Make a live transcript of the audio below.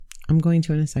I'm going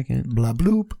to in a second. Blah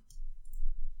bloop.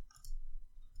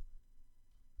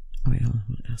 Oh wait, hold on.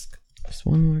 I'm gonna ask just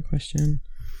one more question.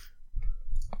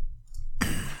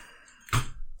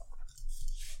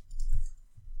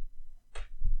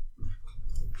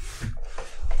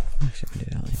 Actually, I'll do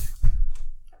that later.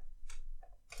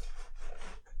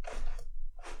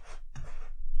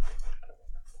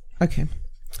 Okay,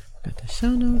 got the show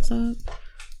notes up.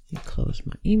 You close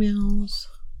my emails.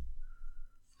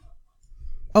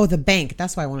 Oh, the bank.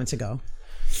 That's why I wanted to go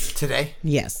Today?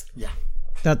 Yes. Yeah.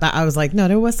 That I was like, no,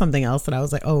 there was something else that I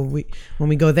was like, oh, when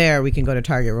we go there, we can go to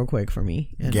Target real quick for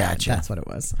me. And gotcha. That's what it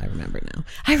was. I remember now.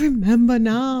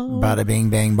 Bada bing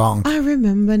bang bong. I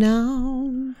remember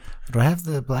now. Do I have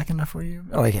the black enough for you?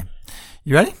 Oh, okay.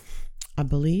 You ready? I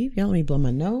believe. Yeah, let me blow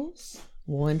my nose.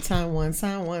 One time.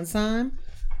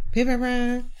 Paper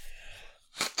round.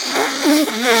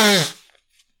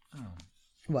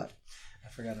 What? I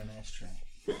forgot an ashtray.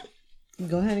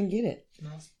 Go ahead and get it.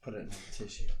 No, let's put it in the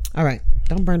tissue. All right.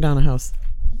 Don't burn down a house.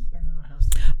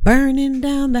 Burning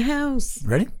down the house.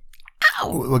 Ready? Ow!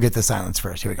 We'll get the silence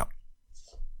first. Here we go.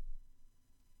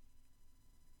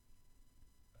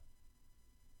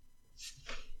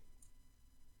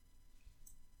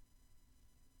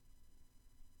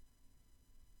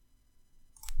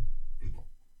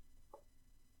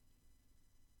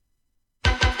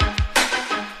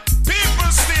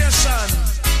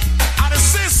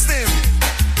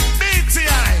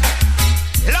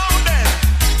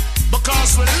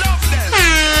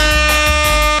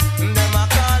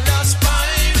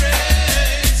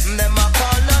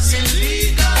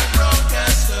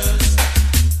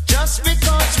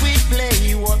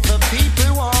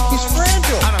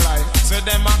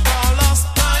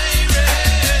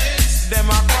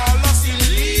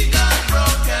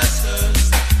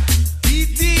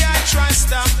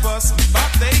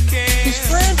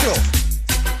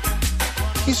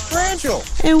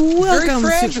 And welcome to...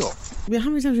 How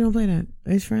many times are you going to play that?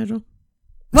 It's fragile.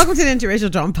 Welcome to the Interracial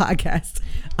Jawn podcast.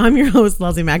 I'm your host,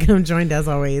 Leslie Mack, and I'm joined, as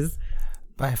always,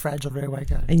 by a fragile, very white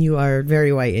guy. And you are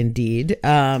very white indeed.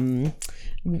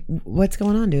 What's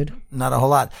going on, dude? Not a whole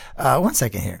lot. 1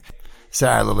 second here.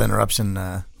 Sorry, a little interruption.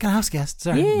 Got a house guest.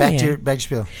 Sorry. Yeah. Back to your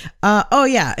spiel. Oh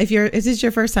yeah. If this is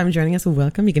your first time joining us,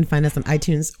 welcome. You can find us on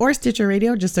iTunes or Stitcher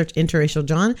Radio. Just search Interracial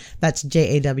Jawn. That's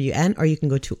JAWN. Or you can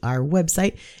go to our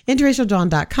website,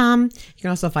 interracialjawn.com. You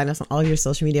can also find us on all your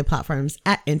social media platforms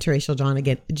at Interracial Jawn.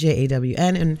 Again,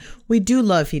 JAWN. And we do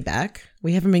love feedback.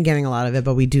 We haven't been getting a lot of it,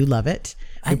 but we do love it.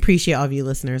 I appreciate all of you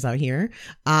listeners out here.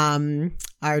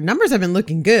 Our numbers have been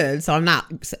looking good, so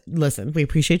listen, we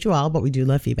appreciate you all, but we do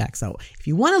love feedback. So if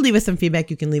you want to leave us some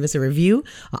feedback, you can leave us a review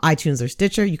on iTunes or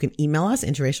Stitcher. You can email us,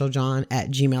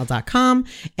 interracialjawn@gmail.com.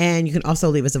 And you can also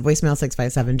leave us a voicemail,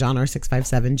 657-JAWN or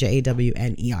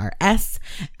 657-JAWNERS,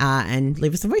 and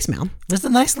leave us a voicemail. There's a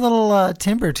nice little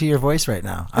timbre to your voice right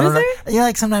now. I don't know. You know,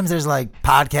 like sometimes there's like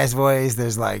podcast voice,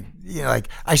 there's like, you know, like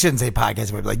I shouldn't say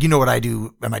podcast voice, but like, you know what I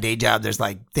do at my day job? There's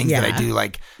like things that I do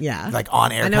like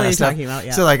on air. I know what you're talking about.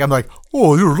 Yeah. So like I'm like,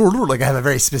 oh, like I have a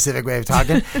very specific way of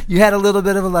talking. You had a little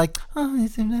bit of a like,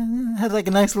 had like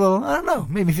a nice little, I don't know,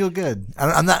 made me feel good.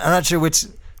 I'm not sure which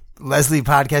Leslie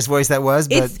podcast voice that was,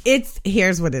 but it's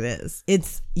here's what it is.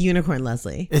 It's Unicorn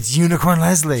Leslie. It's Unicorn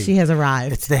Leslie. She has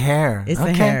arrived. It's the hair. It's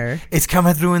the hair. It's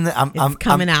coming through in the. I'm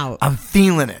coming out. I'm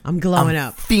feeling it. I'm glowing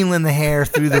up. Feeling the hair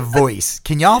through the voice.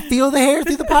 Can y'all feel the hair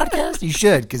through the podcast? You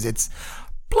should, because it's.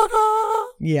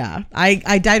 Yeah,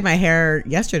 I dyed my hair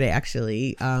yesterday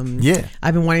actually. Yeah,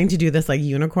 I've been wanting to do this like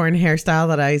unicorn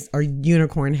hairstyle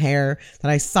unicorn hair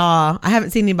that I saw. I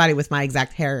haven't seen anybody with my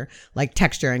exact hair like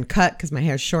texture and cut because my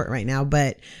hair's short right now,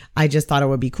 but I just thought it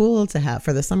would be cool to have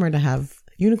for the summer to have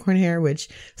unicorn hair, which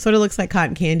sort of looks like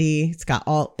cotton candy. It's got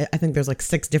I think there's like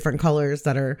 6 different colors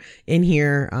that are in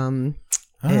here.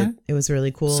 It was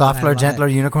really cool. Softer, gentler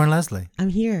Unicorn Leslie. I'm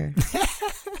here.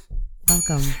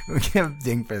 Welcome. We give a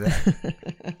ding for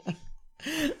that.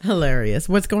 Hilarious.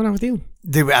 What's going on with you?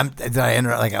 Did I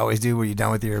interrupt like I always do? Were you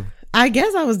done with your... I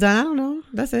guess I was done. I don't know.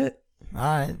 That's it. All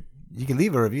right. You can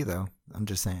leave a review though. I'm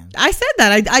just saying. I said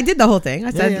that. I did the whole thing.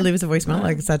 I said leave us a voicemail,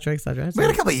 like et cetera, et cetera. We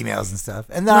had a couple emails and stuff.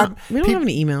 And we don't have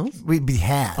any emails. We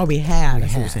had. Oh, we had.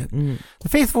 That's what you're saying. Mm-hmm. The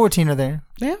faithful 14 are there.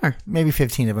 They are. Maybe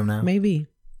 15 of them now. Maybe.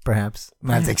 Perhaps. I'm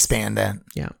going to have to expand that.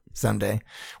 Yeah. Someday.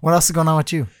 What else is going on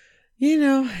with you? You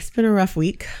know, it's been a rough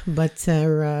week, but, you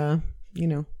know.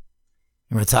 You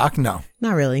want to talk? No.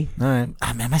 Not really. All right.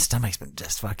 Oh, man, my stomach's been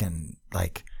just fucking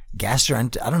like I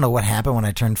don't know what happened when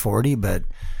I turned 40, but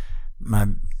I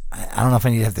don't know if I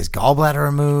need to have this gallbladder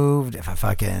removed, if I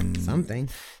fucking...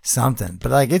 Something.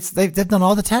 But like they've done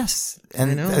all the tests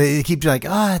and they keep like,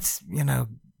 oh, it's, you know,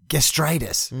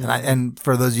 gastritis. And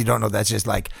for those of you who don't know, that's just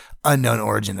like unknown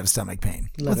origin of stomach pain.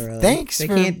 Literally. Well, thanks. They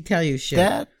can't tell you shit.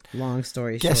 That long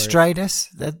story short. Gastritis.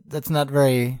 That's not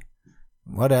very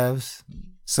whatevs.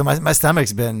 So my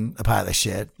stomach's been a pile of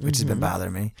shit, which has been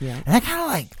bothering me. Yeah. And that kind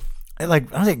of I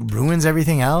don't think ruins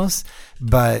everything else,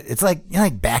 but it's like,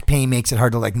 like back pain makes it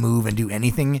hard to like move and do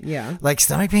anything. Yeah. Like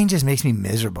stomach pain just makes me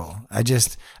miserable. I feel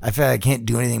like I can't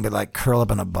do anything but like curl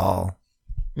up in a ball.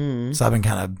 So I've been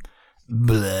kind of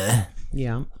bleh.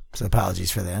 Yeah. So apologies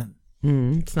for that.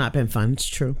 It's not been fun. It's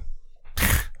true.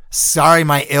 Sorry,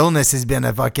 my illness has been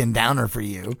a fucking downer for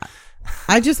you.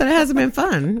 I just said it hasn't been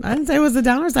fun. I didn't say it was a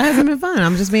downer. So it hasn't been fun.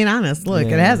 I'm just being honest. Look,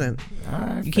 it hasn't. All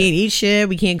right, you can't eat shit.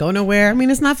 We can't go nowhere. I mean,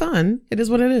 it's not fun. It is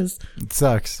what it is. It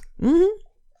sucks.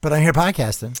 But I'm here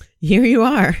podcasting. Here you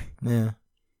are. Yeah.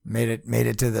 Made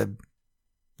it to the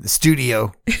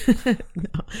studio.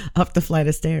 Up the flight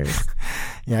of stairs.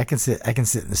 Yeah, I can sit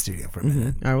in the studio for a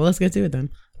minute. All right, well, let's get to it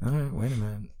then. All right, wait a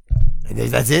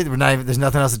minute. That's it? There's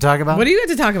nothing else to talk about? What do you have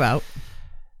to talk about?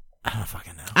 I don't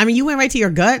fucking know. I mean, you went right to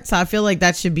your gut, so I feel like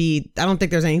that should be, I don't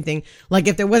think there's anything, like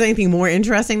if there was anything more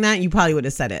interesting than that, you probably would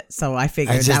have said it. So I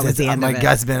figured that was the end of it. My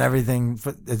gut's been everything.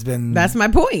 It's been. That's my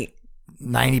point.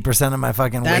 90% of my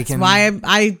fucking That's waking. why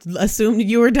I assumed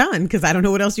you were done, because I don't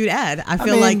know what else you'd add. I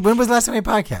feel like. When was the last time we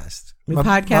podcast? We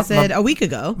podcasted a week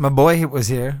ago. My boy was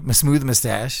here, my smooth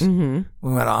mustache. We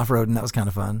went off-road and that was kind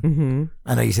of fun.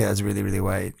 I know you say that's really, really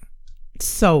white.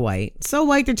 So white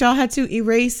that y'all had to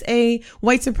erase a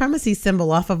white supremacy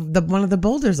symbol off of one of the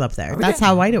boulders up there. That's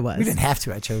how white it was. We didn't have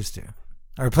to. I chose to.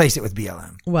 I replaced it with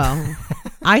BLM. Well,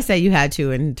 I say you had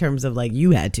to in terms of like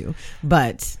you had to,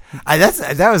 but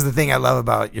that was the thing I love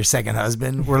about your second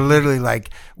husband. We're literally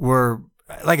like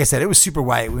I said, it was super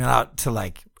white. We went out to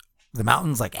like the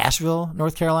mountains, like Asheville,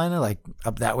 North Carolina, like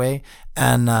up that way,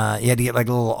 and you had to get like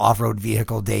a little off-road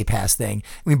vehicle day pass thing.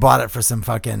 We bought it for some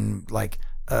fucking like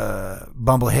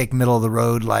bumblehick middle of the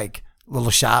road like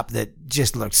little shop that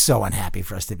just looked so unhappy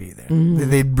for us to be there.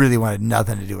 They really wanted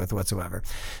nothing to do with it whatsoever.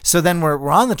 So then we're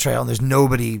on the trail and there's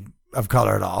nobody of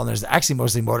color at all, and there's actually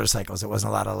mostly motorcycles. It wasn't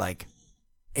a lot of like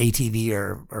ATV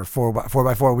or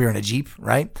 4x4. We were in a Jeep,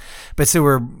 right? But so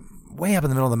we're way up in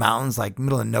the middle of the mountains, like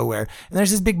middle of nowhere, and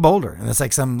there's this big boulder, and it's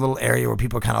like some little area where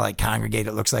people kind of like congregate.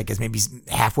 It looks like it's maybe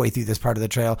halfway through this part of the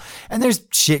trail, and there's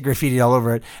shit graffiti all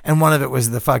over it, and one of it was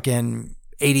the fucking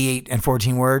 88 and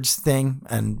 14 words thing.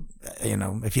 And,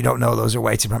 if you don't know, those are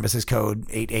white supremacist code.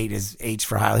 88 is H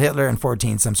for Heil Hitler, and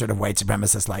 14 some sort of white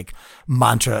supremacist like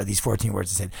mantra, these 14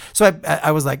 words said. So I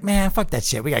was like, man, fuck that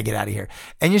shit. We got to get out of here.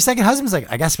 And your second husband's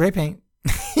like, I got spray paint.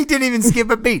 He didn't even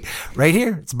skip a beat. Right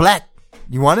here. It's black.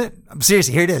 You want it?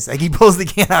 Seriously, here it is. Like he pulls the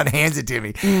can out and hands it to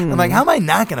me. I'm like, how am I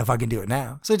not going to fucking do it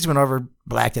now? So I just went over,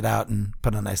 blacked it out, and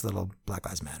put a nice little Black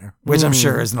Lives Matter, which I'm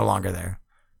sure is no longer there.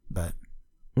 But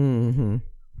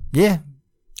yeah.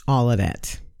 All of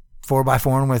that.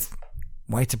 4x4 with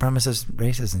white supremacist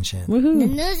racists and shit. Woohoo. The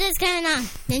news is coming on.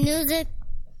 The news is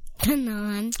coming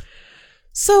on.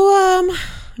 So,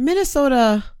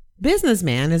 Minnesota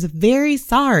businessman is very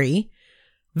sorry.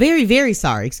 Very, very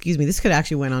sorry. Excuse me. This could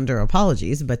actually went under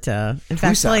apologies, but in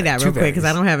fact, play that real quick because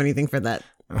I don't have anything for that.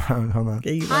 Hold on.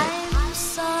 Okay, I'm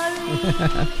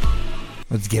sorry.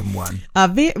 Let's give him one.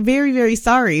 Very, very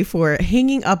sorry for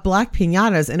hanging up black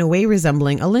piñatas in a way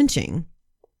resembling a lynching.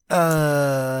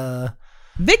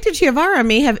 Victor Chiavara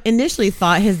may have initially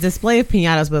thought his display of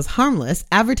piñatas was harmless,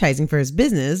 advertising for his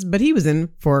business, but he was in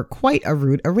for quite a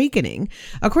rude awakening.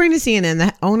 According to CNN,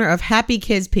 the owner of Happy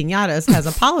Kids Piñatas has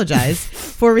apologized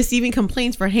for receiving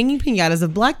complaints for hanging piñatas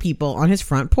of black people on his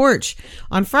front porch.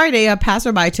 On Friday, a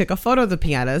passerby took a photo of the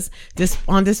piñatas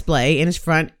on display in his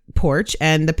front porch,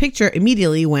 and the picture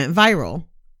immediately went viral.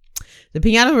 The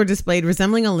piñatas were displayed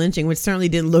resembling a lynching, which certainly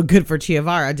didn't look good for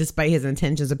Chiavara, despite his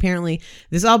intentions. Apparently,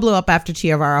 this all blew up after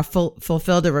Chiavara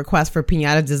fulfilled a request for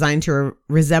piñatas designed to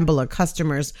resemble a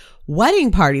customer's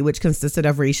wedding party, which consisted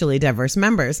of racially diverse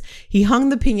members. He hung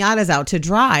the piñatas out to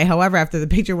dry. However, after the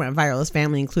picture went viral, his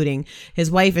family, including his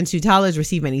wife and 2 toddlers,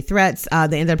 received many threats.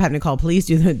 They ended up having to call police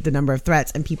due to the number of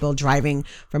threats and people driving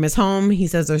from his home. He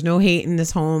says, there's no hate in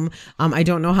this home. I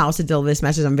don't know how else to deal with this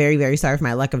message. I'm very, very sorry for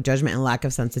my lack of judgment and lack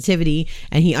of sensitivity.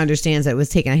 And he understands that it was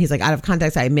taken. He's like, out of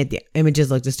context, I admit the images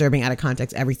look disturbing. Out of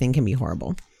context, everything can be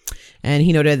horrible. And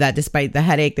he noted that despite the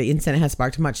headache, the incident has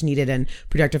sparked much needed and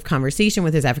productive conversation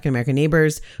with his African-American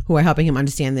neighbors who are helping him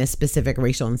understand the specific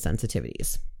racial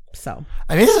insensitivities. So,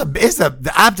 I mean,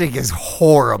 the optic is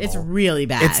horrible. It's really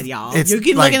bad, y'all. You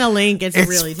can look in the link. It's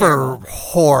really terrible.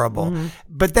 Horrible.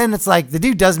 But then it's like, the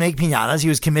dude does make piñatas. He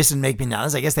was commissioned to make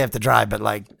piñatas. I guess they have to drive, but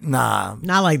like, nah.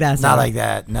 Not like that, son. Not like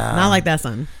that, nah. Not like that,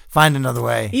 son. Find another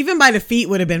way. Even by the feet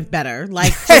would have been better.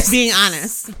 Like, just being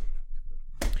honest.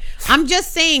 I'm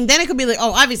just saying, then it could be like,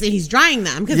 oh, obviously he's drying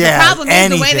them. Because the problem is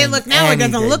the way they look now, it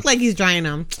doesn't look like he's drying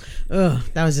them. Ugh,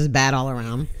 that was just bad all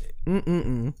around.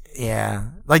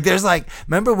 Yeah. Like, there's like,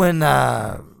 remember when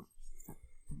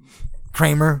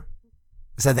Kramer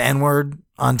said the N-word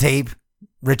on tape?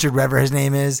 Richard, whatever his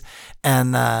name is.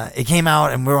 And it came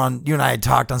out and you and I had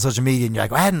talked on social media and you're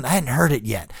like, well, I hadn't heard it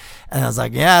yet. And I was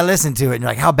like, yeah, I listened to it. And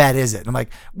you're like, how bad is it? And I'm like,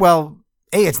 well,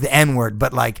 it's the N-word,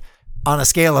 but like on a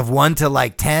scale of 1 to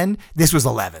like 10, this was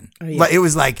 11. Oh, yeah. Like, it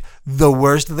was like the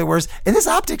worst of the worst. And this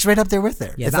optic's right up there with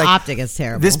there. Yeah, it's the like, optic is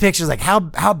terrible. This picture's like, how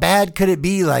bad could it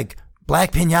be? Like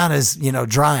black piñatas,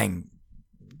 drying.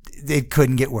 It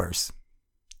couldn't get worse.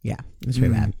 Yeah, it was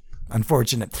pretty bad.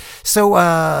 Unfortunate. So,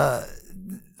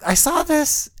 I saw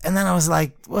this and then I was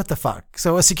like, what the fuck?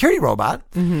 So a security robot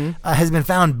has been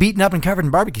found beaten up and covered in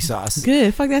barbecue sauce.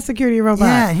 Good. Fuck that security robot.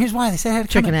 Yeah, and here's why. They said it had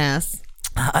chicken ass.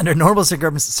 Under normal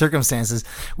circumstances,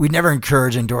 we'd never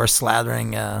encourage endorse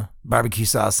slathering barbecue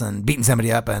sauce and beating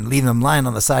somebody up and leaving them lying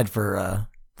on the side for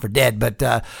dead. But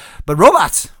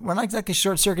robots, we're not exactly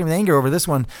short-circuiting with anger over this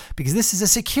one because this is a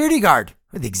security guard.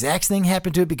 The exact thing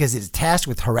happened to it because it's tasked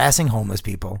with harassing homeless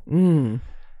people.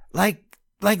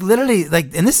 Like literally,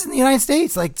 like, and this is in the United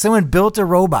States, like someone built a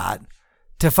robot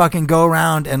to fucking go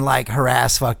around and like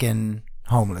harass fucking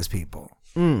homeless people.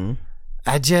 I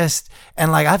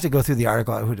have to go through the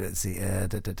article. Who did it see?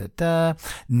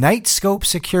 Night Scope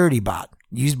security bot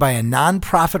used by a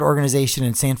non-profit organization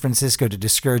in San Francisco to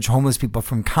discourage homeless people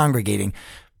from congregating.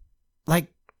 Like,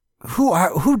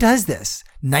 who does this?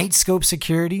 Night Scope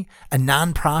security, a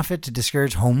non-profit to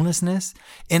discourage homelessness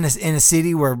in a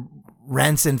city where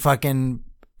rents and fucking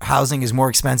housing is more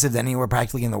expensive than anywhere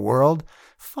practically in the world.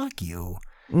 Fuck you.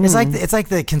 It's like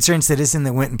the concerned citizen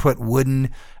that went and put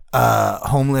wooden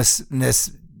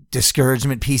homelessness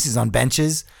discouragement pieces on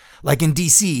benches. Like in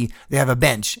DC, they have a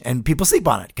bench and people sleep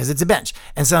on it because it's a bench.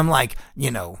 And some like,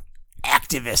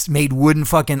 activist made wooden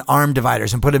fucking arm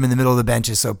dividers and put them in the middle of the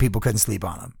benches so people couldn't sleep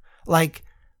on them. Like,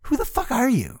 who the fuck are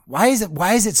you? Why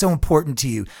is it so important to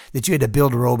you that you had to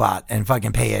build a robot and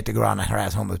fucking pay it to go around and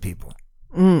harass homeless people?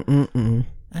 I don't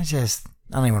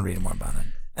even want to read more about it.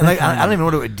 And like, I don't even know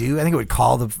what it would do. I think it would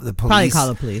call the police. Probably call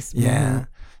the police. Yeah.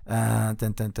 What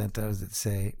does it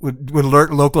say? Would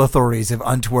alert local authorities of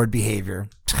untoward behavior.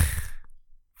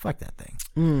 Fuck that thing.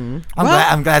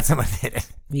 I'm glad someone did it.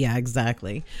 Yeah,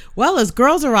 exactly. Well, as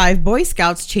girls arrive, Boy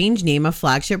Scouts change name of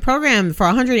flagship program. For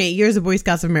 108 years, the Boy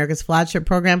Scouts of America's flagship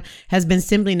program has been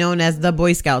simply known as the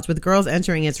Boy Scouts. With girls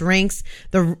entering its ranks,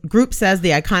 the group says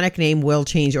the iconic name will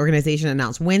change. The organization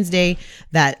announced Wednesday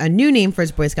that a new name for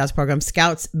its Boy Scouts program,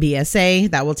 Scouts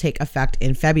BSA, that will take effect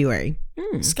in February.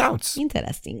 Scouts.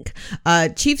 Interesting.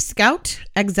 Chief Scout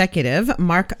Executive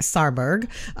Mark Sarberg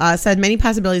said many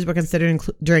possibilities were considered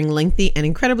during lengthy and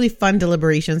incredibly fun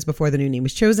deliberations before the new name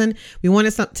was chosen. We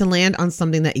wanted to land on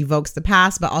something that evokes the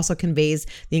past, but also conveys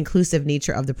the inclusive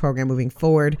nature of the program moving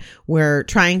forward. We're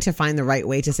trying to find the right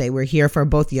way to say we're here for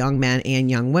both young men and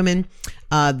young women.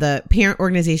 The parent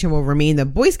organization will remain the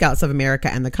Boy Scouts of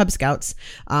America and the Cub Scouts.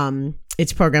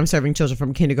 Its program serving children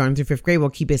from kindergarten through 5th grade will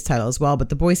keep its title as well. But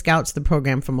the Boy Scouts, the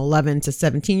program from 11 to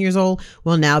 17 years old,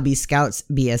 will now be Scouts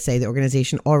BSA. The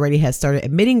organization already has started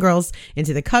admitting girls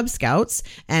into the Cub Scouts,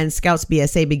 and Scouts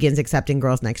BSA begins accepting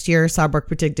girls next year. Sarberg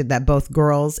predicted that both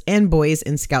girls and boys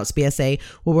in Scouts BSA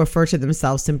will refer to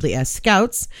themselves simply as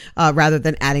Scouts rather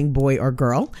than adding boy or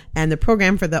girl. And the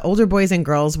program for the older boys and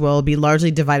girls will be largely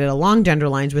divided along gender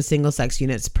lines, with single-sex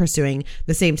units pursuing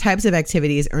the same types of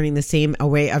activities, earning the same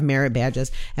array of merit badges,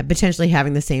 and potentially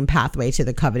having the same pathway to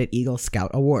the coveted Eagle Scout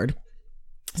Award.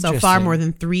 So far, more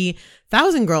than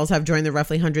 3,000 girls have joined the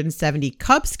roughly 170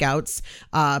 Cub Scouts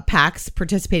packs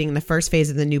participating in the first phase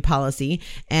of the new policy.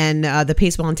 And the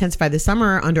pace will intensify this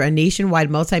summer under a nationwide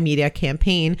multimedia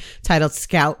campaign titled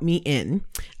Scout Me In.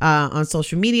 On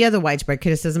social media, the widespread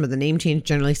criticism of the name change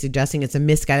generally suggesting it's a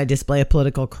misguided display of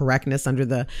political correctness under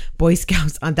the Boy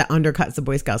Scouts that undercuts the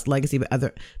Boy Scouts legacy,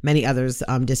 but many others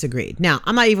disagreed. Now,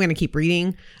 I'm not even going to keep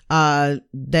reading.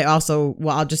 They also,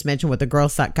 I'll just mention what the Girl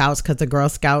Scouts, because the Girl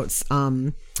Scouts,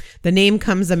 the name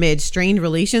comes amid strained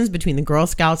relations between the Girl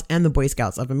Scouts and the Boy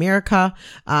Scouts of America.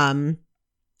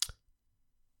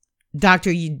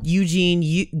 Dr.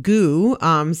 Eugene Gu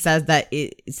said that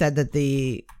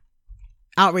the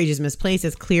outrage is misplaced.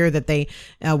 It's clear that they,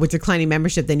 with declining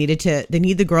membership, they need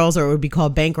the girls, or it would be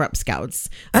called bankrupt scouts.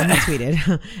 He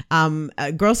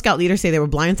tweeted. Girl Scout leaders say they were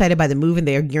blindsided by the move, and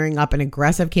they are gearing up an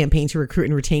aggressive campaign to recruit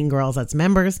and retain girls as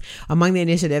members. Among the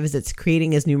initiatives it's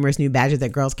creating is numerous new badges that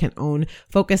girls can own,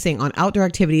 focusing on outdoor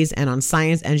activities and on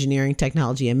science, engineering,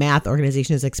 technology, and math.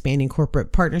 Organization is expanding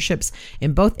corporate partnerships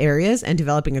in both areas and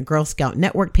developing a Girl Scout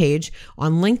network page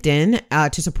on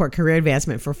LinkedIn to support career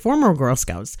advancement for former Girl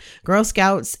Scouts. Girl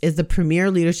Scouts is the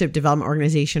premier leadership development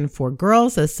organization for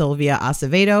girls, says Sylvia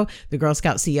Acevedo, the Girl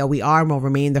Scout CEO. We are and will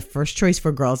remain the first choice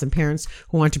for girls and parents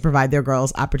who want to provide their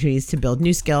girls opportunities to build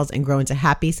new skills and grow into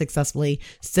happy, successfully,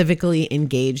 civically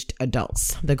engaged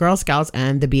adults. The Girl Scouts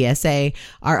and the BSA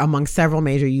are among several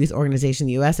major youth organizations in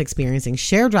the U.S. experiencing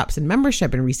share drops in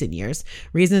membership in recent years.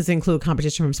 Reasons include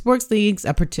competition from sports leagues,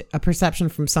 a perception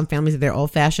from some families that they're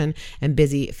old-fashioned, and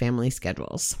busy family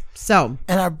schedules. So,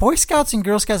 and our Boy Scouts and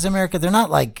Girl Scouts of America, they're not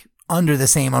like under the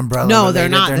same umbrella. No, they're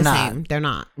not the same. They're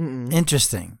not. Mm-mm.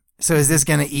 Interesting. So is this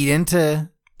going to eat into?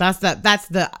 That's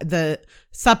the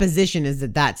supposition is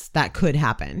that could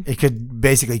happen. It could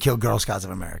basically kill Girl Scouts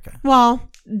of America. Well,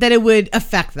 that it would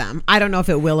affect them. I don't know if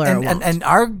it will or it won't. And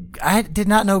I did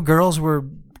not know girls were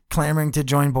clamoring to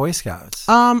join Boy Scouts.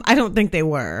 I don't think they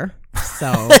were.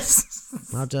 So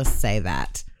I'll just say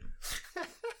that.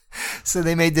 So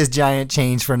they made this giant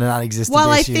change for a non-existent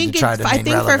issue I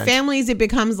think for families it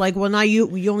becomes like, well, now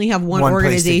you only have one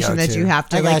organization that you have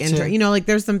to like enter. Like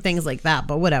there's some things like that,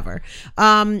 but whatever.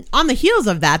 On the heels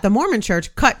of that, the Mormon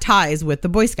Church cut ties with the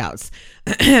Boy Scouts.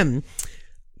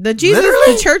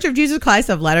 The Church of Jesus Christ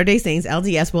of Latter-day Saints,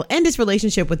 LDS, will end its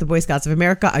relationship with the Boy Scouts of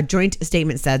America. A joint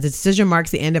statement said the decision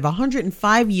marks the end of a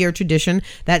 105-year tradition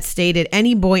that stated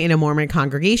any boy in a Mormon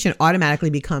congregation automatically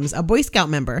becomes a Boy Scout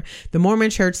member. The Mormon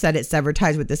Church said it severed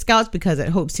ties with the Scouts because it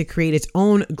hopes to create its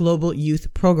own global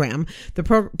youth program. The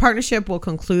partnership will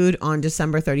conclude on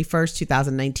December 31st,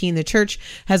 2019. The church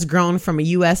has grown from a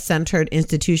U.S.-centered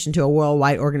institution to a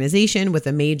worldwide organization with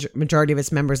a majority of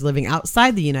its members living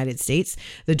outside the United States.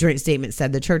 The joint statement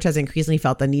said the church has increasingly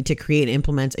felt the need to create and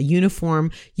implement a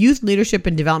uniform youth leadership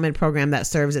and development program that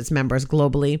serves its members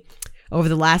globally. Over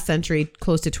the last century,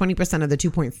 close to 20% of the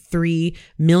 2.3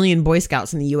 million Boy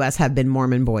Scouts in the U.S. have been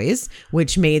Mormon boys,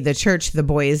 which made the church the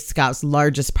Boy Scouts'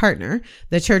 largest partner.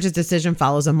 The church's decision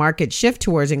follows a marked shift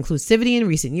towards inclusivity in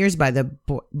recent years by the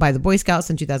Boy Scouts.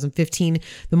 In 2015,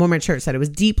 the Mormon Church said it was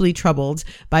deeply troubled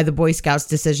by the Boy Scouts'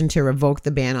 decision to revoke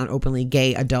the ban on openly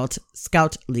gay adult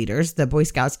Scout leaders. The Boy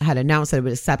Scouts had announced that it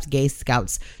would accept gay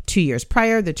Scouts 2 years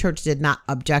prior. The church did not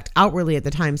object outwardly at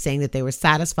the time, saying that they were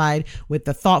satisfied with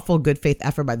the thoughtful, good faith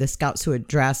effort by the Scouts to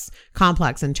address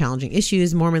complex and challenging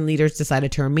issues. Mormon leaders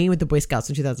decided to remain with the Boy Scouts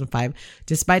in 2005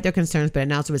 despite their concerns, but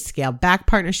announced it would scale back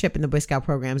partnership in the Boy Scout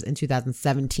programs in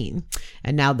 2017,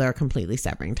 and now they're completely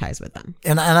severing ties with them.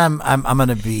 And I'm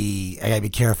gonna be, I gotta be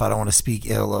careful. I don't want to speak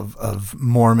ill of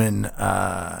Mormon,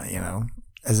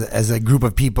 as a group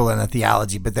of people and a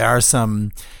theology, but there are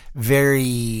some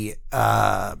very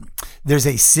there's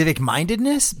a civic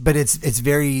mindedness, but it's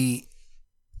very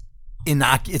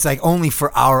it's like only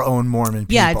for our own Mormon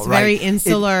people. Yeah, it's right? Very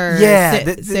insular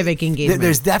civic engagement.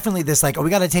 There's definitely this like,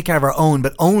 we got to take care of our own,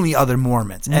 but only other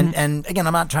Mormons. Mm-hmm. And again,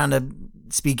 I'm not trying to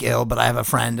speak ill, but I have a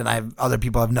friend and I have other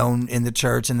people I've known in the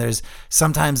church, and there's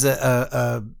sometimes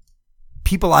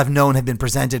people I've known have been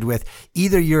presented with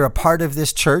either you're a part of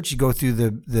this church, you go through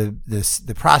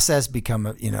the process, become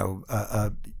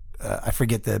I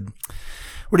forget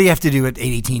what do you have to do at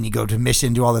 18? You go to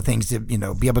mission, do all the things to,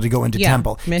 be able to go into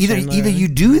temple. Mission, either you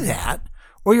do that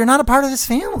or you're not a part of this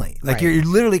family. Like right. you're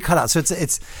literally cut out. So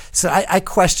so I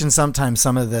question sometimes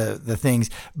some of the things,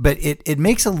 but it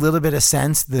makes a little bit of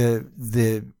sense,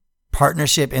 the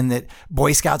partnership in that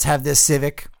Boy Scouts have this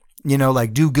civic,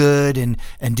 like do good and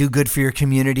do good for your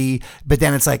community. But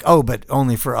then it's like, oh, but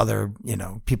only for other,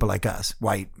 people like us,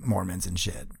 white Mormons and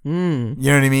shit. Mm.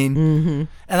 You know what I mean? Mm-hmm.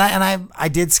 And I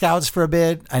did Scouts for a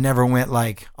bit. I never went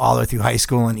like all the way through high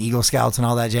school and Eagle Scouts and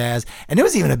all that jazz. And it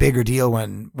was even a bigger deal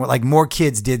when like more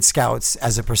kids did Scouts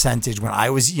as a percentage when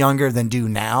I was younger than do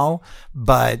now.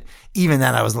 But even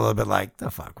then I was a little bit like,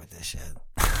 the fuck with this shit.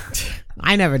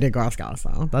 I never did Girl Scouts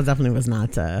though. That definitely was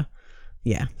not,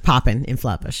 popping in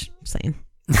Flatbush, saying.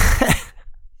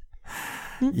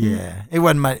 Yeah, it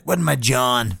wasn't my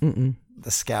Jawn,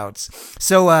 the Scouts.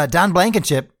 So Don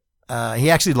Blankenship, he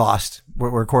actually lost.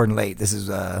 We're recording late. This is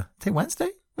Wednesday.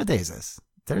 What day is this?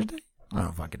 Thursday? I don't know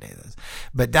what fucking day it is.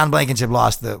 But Don Blankenship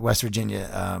lost the West Virginia.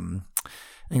 I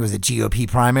think it was a GOP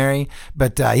primary,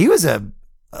 but he was a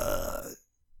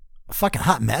fucking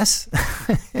hot mess,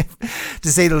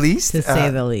 to say the least. To say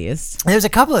the least. There's a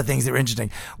couple of things that were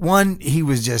interesting. One, he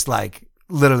was just like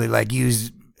literally like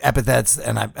used epithets,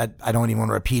 and I don't even want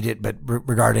to repeat it, but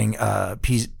regarding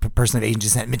person of Asian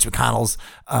descent, Mitch McConnell's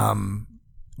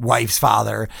wife's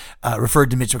father, referred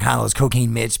to Mitch McConnell as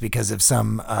Cocaine Mitch because of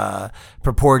some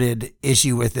purported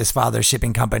issue with this father's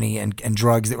shipping company and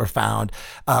drugs that were found.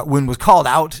 When was called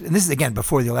out, and this is again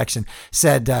before the election,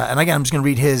 said, and again I'm just going to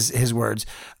read his words.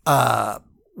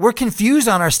 We're confused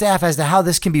on our staff as to how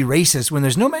this can be racist when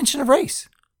there's no mention of race.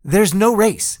 There's no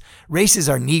race. Races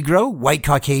are Negro, white,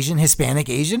 Caucasian, Hispanic,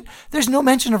 Asian. There's no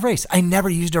mention of race. I never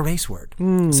used a race word.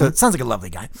 So it sounds like a lovely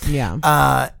guy.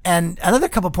 Yeah. And another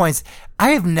couple points.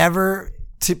 I have never,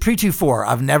 pre-24,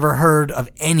 I've never heard of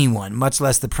anyone, much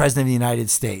less the President of the United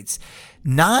States,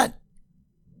 not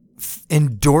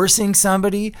endorsing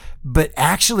somebody, but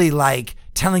actually like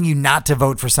telling you not to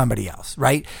vote for somebody else,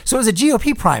 right? So it was a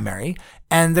GOP primary,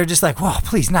 and they're just like, well,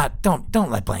 please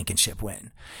don't let Blankenship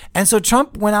win. And so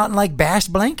Trump went out and like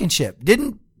bashed Blankenship,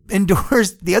 didn't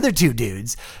endorse the other two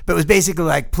dudes, but was basically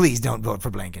like, please don't vote for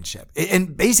Blankenship.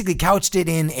 And basically couched it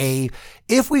in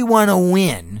if we want to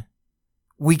win,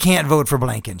 we can't vote for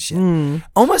Blankenship.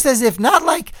 Almost as if not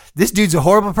like, this dude's a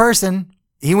horrible person.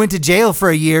 He went to jail for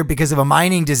a year because of a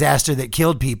mining disaster that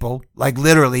killed people, like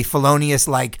literally felonious,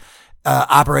 like,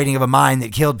 operating of a mine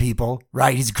that killed people,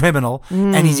 right? He's a criminal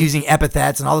and he's using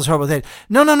epithets and all this horrible things.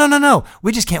 No.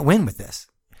 We just can't win with this.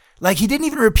 Like, he didn't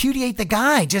even repudiate the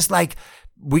guy. Just like,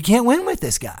 we can't win with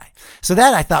this guy. So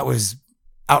that I thought was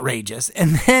outrageous.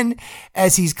 And then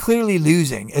as he's clearly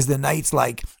losing, as the night's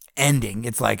like ending,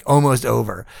 it's like almost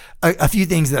over. A few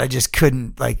things that I just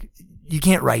couldn't, like, you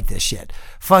can't write this shit.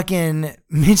 Fucking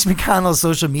Mitch McConnell's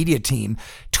social media team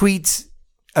tweets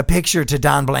a picture to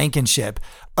Don Blankenship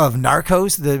of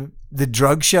Narcos, the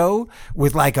drug show,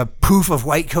 with like a poof of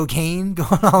white cocaine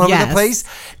going all over the place.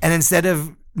 And instead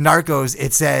of Narcos,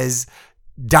 it says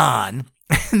Don.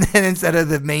 And then instead of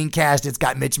the main cast, it's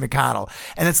got Mitch McConnell.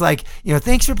 And it's like,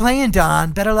 thanks for playing,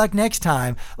 Don. Better luck next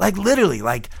time. Like, literally,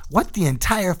 like, what the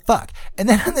entire fuck? And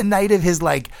then on the night of his,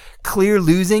 like, clear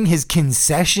losing, his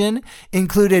concession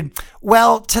included,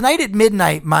 well, tonight at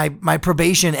midnight, my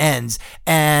probation ends.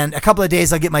 And a couple of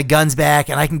days, I'll get my guns back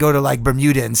and I can go to, like,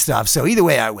 Bermuda and stuff. So either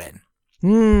way, I win.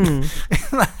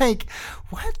 Like,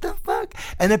 what the fuck?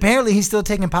 And apparently he's still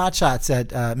taking pot shots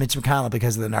at Mitch McConnell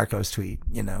because of the Narcos tweet,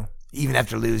 even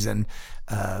after losing.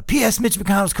 P.S. Mitch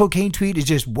McConnell's cocaine tweet is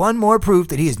just one more proof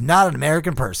that he is not an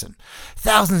American person.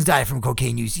 Thousands die from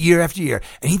cocaine use year after year,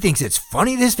 and he thinks it's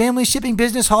funny this family's shipping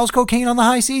business hauls cocaine on the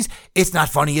high seas. It's not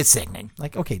funny, it's sickening.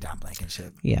 Like, okay, Don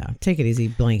Blankenship. Yeah, take it easy,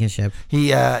 Blankenship.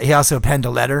 He also penned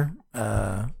a letter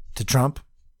to Trump,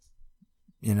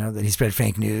 that he spread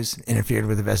fake news, interfered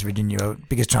with the West Virginia vote,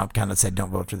 because Trump kind of said,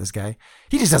 don't vote for this guy.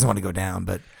 He just doesn't want to go down,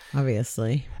 but...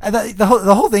 Obviously. The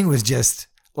whole thing was just...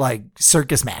 like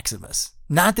Circus Maximus.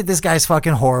 Not that this guy's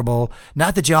fucking horrible.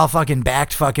 Not that y'all fucking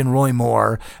backed fucking Roy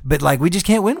Moore, but like, we just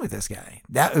can't win with this guy.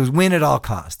 That was win at all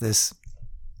costs, this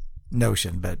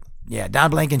notion. But yeah,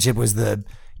 Don Blankenship was the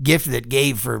gift that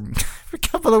gave for a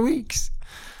couple of weeks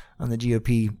on the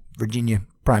GOP Virginia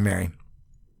primary.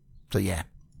 So yeah.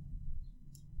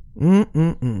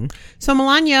 So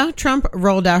Melania Trump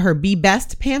rolled out her Be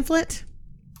Best pamphlet.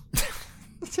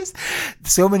 Just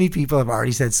so many people have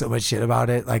already said so much shit about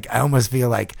it. Like, I almost feel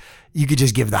like you could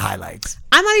just give the highlights.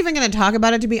 I'm not even going to talk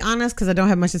about it, to be honest, because I don't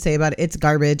have much to say about it. It's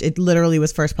garbage. It literally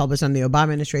was first published on the Obama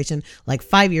administration like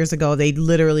 5 years ago. They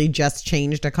literally just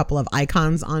changed a couple of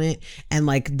icons on it and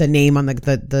like the name on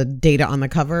the data on the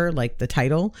cover, like the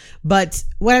title. But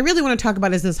what I really want to talk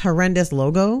about is this horrendous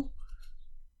logo.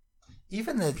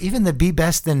 Even the Be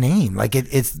Best the name, like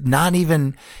it's not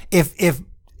even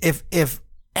if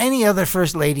any other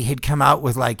first lady had come out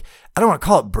with like, I don't want to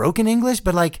call it broken English,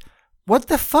 but like, what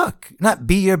the fuck? Not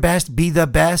be your best, be the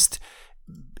best.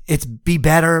 It's be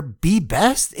better, be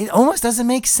best. It almost doesn't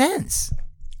make sense.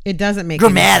 It doesn't make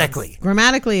grammatically.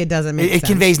 Grammatically, it doesn't make sense. It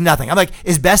conveys nothing. I'm like,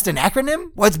 is best an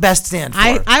acronym? What's best stand for?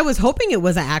 I was hoping it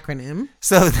was an acronym.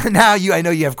 So now I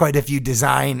know you have quite a few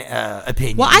design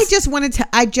opinions. Well, I just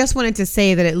wanted to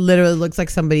say that it literally looks like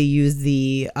somebody used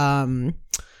the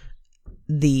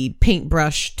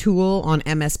paintbrush tool on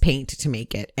MS Paint to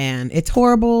make it, and it's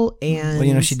horrible. And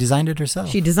well, she designed it herself.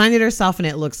 She designed it herself, and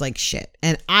it looks like shit.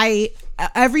 And every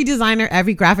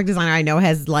graphic designer I know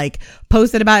has like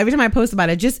posted about it. Every time I post about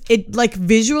it, it like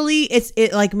visually,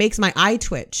 it like makes my eye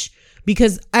twitch,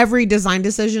 because every design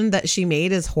decision that she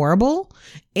made is horrible.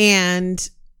 And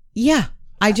yeah,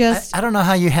 I don't know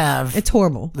how you have. It's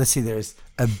horrible. Let's see. There's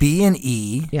a B and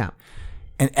E. Yeah.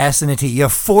 An S and a T. You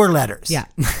have 4 letters. Yeah.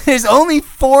 There's only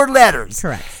 4 letters.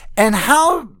 Correct. And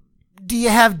how do you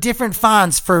have different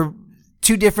fonts for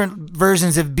two different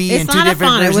versions of B and two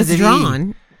different versions of E? It was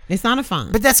drawn. It's not a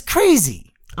font. But that's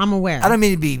crazy. I'm aware. I don't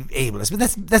mean to be ableist, but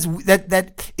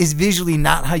that is visually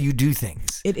not how you do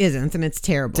things. It isn't, and it's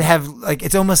terrible. To have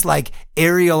it's almost like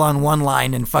Arial on one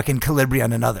line and fucking Calibri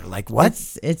on another. Like what?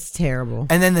 It's terrible.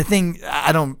 And then the thing,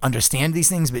 I don't understand these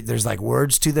things, but there's like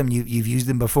words to them. You've used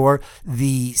them before.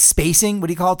 The spacing, what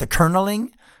do you call it? The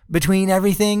kerneling between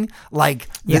everything. Like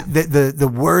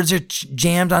the words are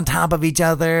jammed on top of each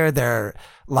other. They're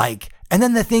like, and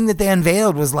then the thing that they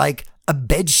unveiled was like a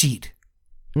bed sheet.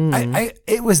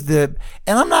 It was and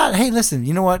I'm not, hey, listen,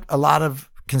 you know what? A lot of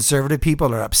conservative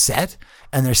people are upset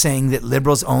and they're saying that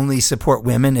liberals only support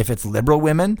women if it's liberal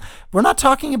women. We're not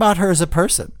talking about her as a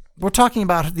person. We're talking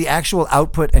about the actual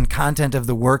output and content of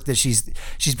the work that she's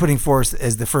putting forth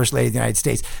as the First Lady of the United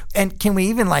States. And can we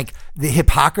even the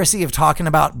hypocrisy of talking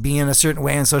about being a certain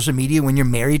way on social media when you're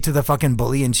married to the fucking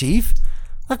bully in chief?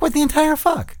 Like what the entire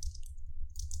fuck?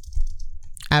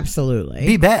 Absolutely.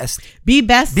 Be best. Be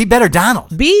best. Be better, Donald.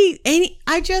 The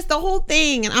whole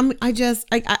thing. And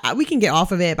we can get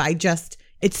off of it, but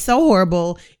it's so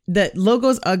horrible. The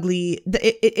logo's ugly.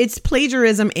 It's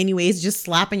plagiarism anyways, just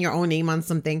slapping your own name on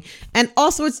something. And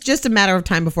also it's just a matter of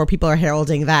time before people are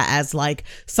heralding that as like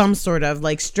some sort of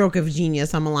like stroke of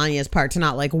genius on Melania's part to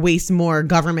not like waste more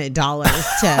government dollars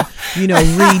to,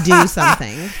 redo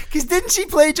something. Because didn't she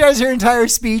plagiarize her entire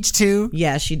speech too?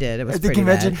 Yeah, she did. It was at the pretty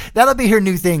convention. bad. That'll be her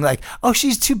new thing. Like, oh,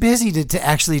 she's too busy to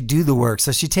actually do the work.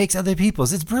 So she takes other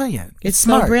people's. It's brilliant. It's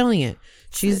smart. So brilliant.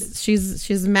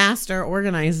 She's master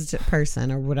organized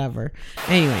person or whatever.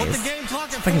 Anyways,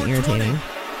 it's fucking irritating.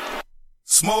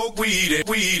 Smoke weed.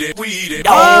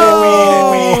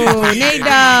 Oh, Nate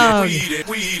Dogg.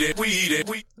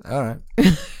 All right.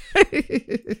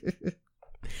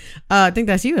 I think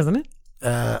that's you, isn't it?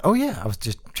 Oh yeah, I was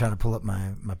just trying to pull up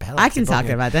my ballot. I can talk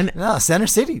about that. No, Center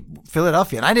City,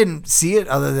 Philadelphia, and I didn't see it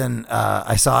other than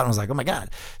I saw it and was like, oh my god.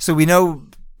 So we know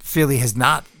Philly has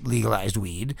not legalized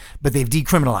weed, but they've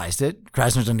decriminalized it.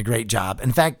 Krasner's done a great job.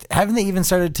 In fact, haven't they even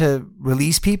started to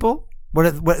release people?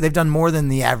 What they've done more than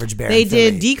the average bear. They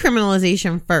did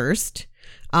decriminalization first,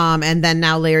 and then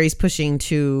now Larry's pushing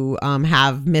to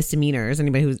have misdemeanors.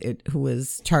 Anybody who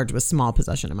was charged with small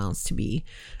possession amounts to be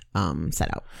set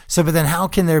out. So, but then how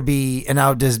can there be? And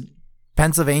now does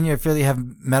Pennsylvania or Philly have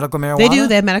medical marijuana? They do.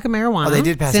 They have medical marijuana. Oh, they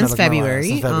did pass since February.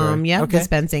 Yeah, okay.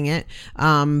 Dispensing it.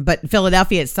 But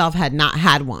Philadelphia itself had not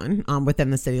had one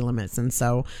within the city limits, and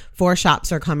so 4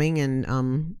 shops are coming,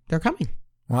 and they're coming.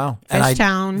 Wow,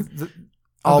 Fishtown.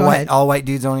 All white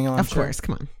dudes owning them. Of course,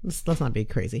 come on. Let's not be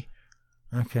crazy.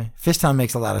 Okay. Fishtown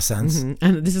makes a lot of sense. Mm-hmm.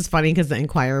 And this is funny because the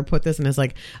Inquirer put this and it's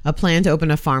like a plan to open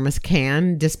a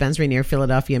PharmaCann dispensary near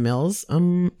Philadelphia Mills.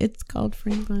 It's called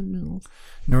Franklin Mills.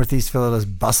 Northeast Philadelphia's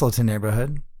Bustleton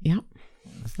neighborhood. Yep.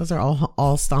 Those are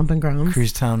all stomping grounds.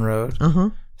 Cruisetown Road. Uh-huh.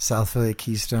 South Philly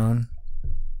Keystone.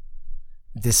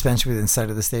 Dispensary within sight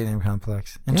of the stadium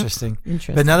complex. Interesting. Yep.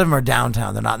 Interesting. But none of them are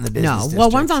downtown. They're not in the business district. Well,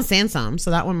 one's on Sansom,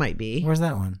 so that one might be. Where's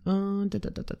that one?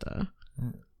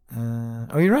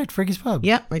 Oh, you're right. Freaky's Pub.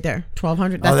 Yep, right there.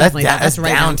 1200. That's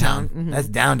right downtown. Mm-hmm. That's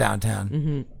downtown.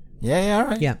 Mm-hmm. Yeah, all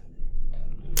right. Yeah.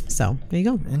 So, there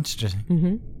you go. Interesting.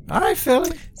 Mm-hmm. All right,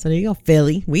 Philly. So, there you go.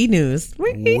 Philly. Weed news.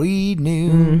 Weed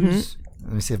news. Mm-hmm.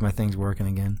 Let me see if my thing's working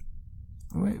again.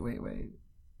 Wait.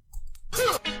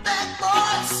 Bad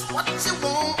boys, what you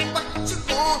want, what you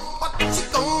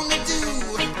gonna do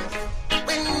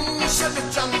when Chevy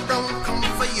John don't come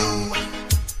for you?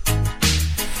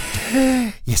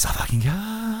 Yes, I fucking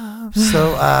go.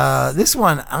 So this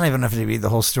one, I don't even know if to read the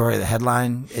whole story. The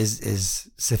headline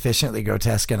is sufficiently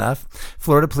grotesque enough.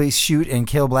 Florida police shoot and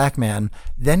kill black man,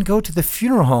 then go to the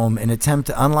funeral home and attempt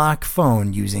to unlock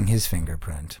phone using his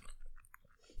fingerprint.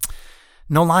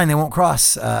 No line they won't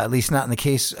cross, at least not in the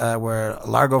case where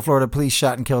Largo, Florida police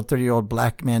shot and killed 30-year-old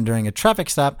black man during a traffic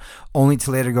stop, only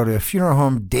to later go to a funeral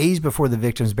home days before the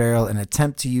victim's burial and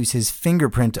attempt to use his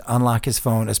fingerprint to unlock his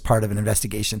phone as part of an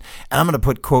investigation. And I'm going to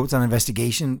put quotes on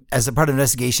investigation as a part of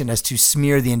investigation as to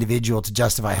smear the individual to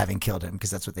justify having killed him,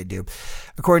 because that's what they do.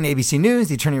 According to ABC News,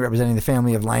 the attorney representing the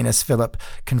family of Linus Phillip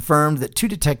confirmed that 2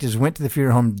 detectives went to the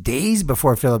funeral home days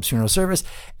before Phillip's funeral service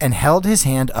and held his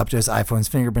hand up to his iPhone's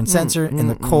fingerprint sensor in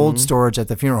the cold storage at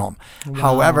the funeral home. Wow.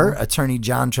 However, attorney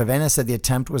Jawn said the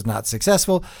attempt was not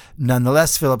successful.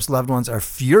 Nonetheless, Phillips' loved ones are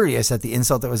furious at the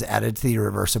insult that was added to the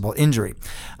irreversible injury.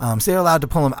 So they're allowed to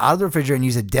pull him out of the refrigerator and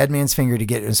use a dead man's finger to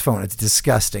get his phone. It's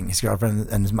disgusting, his girlfriend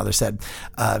and his mother said.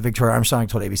 Victoria Armstrong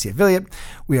told ABC affiliate,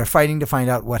 "We are fighting to find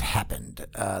out what happened."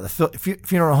 The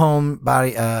funeral home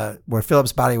body, where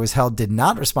Phillips' body was held, did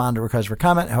not respond to requests for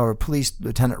comment. However, Police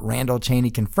Lieutenant Randall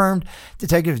Cheney confirmed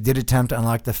detectives did attempt to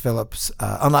unlock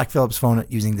Phillips' phone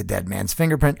using the dead man's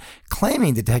fingerprint,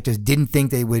 claiming detectives didn't think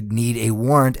they would need a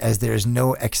warrant as there is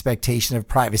no expectation of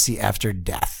privacy after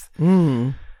death.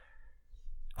 Wow.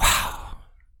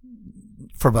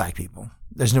 For black people,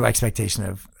 there's no expectation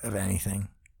of anything.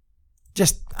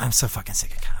 I'm so fucking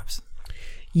sick of cops.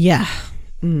 Yeah.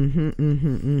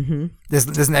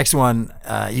 This next one,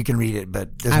 you can read it,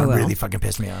 but this one really fucking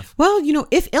pissed me off. Well,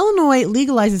 if Illinois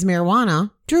legalizes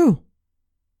marijuana, Drew,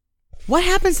 what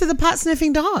happens to the pot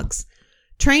sniffing dogs?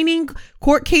 Training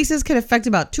court cases could affect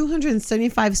about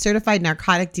 275 certified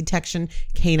narcotic detection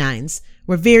canines.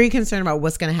 We're very concerned about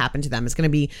what's going to happen to them. It's going to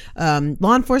be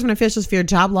law enforcement officials fear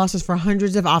job losses for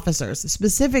hundreds of officers,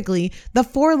 specifically the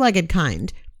four-legged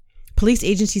kind. Police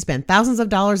agencies spend thousands of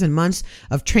dollars and months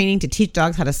of training to teach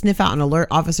dogs how to sniff out and alert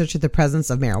officers to the presence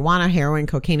of marijuana, heroin,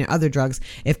 cocaine, and other drugs.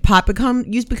 If pot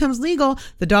use becomes legal,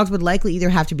 the dogs would likely either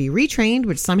have to be retrained,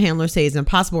 which some handlers say is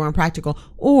impossible or impractical,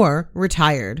 or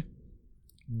retired.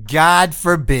 God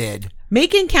forbid.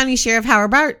 Macon County Sheriff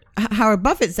Howard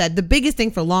Buffett said the biggest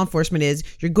thing for law enforcement is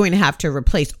you're going to have to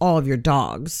replace all of your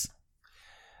dogs.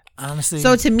 Honestly.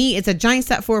 So to me, it's a giant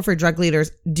step forward for drug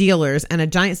dealers, and a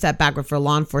giant step backward for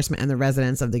law enforcement and the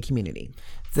residents of the community.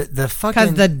 The fucking,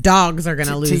 because the dogs are going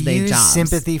to lose their jobs.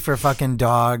 Sympathy for fucking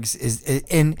dogs is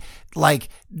in like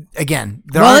again.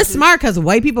 It's smart because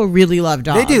white people really love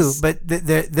dogs. They do, but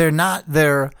they're not.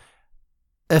 They're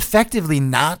effectively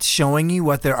not showing you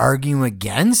what they're arguing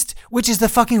against, which is the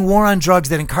fucking war on drugs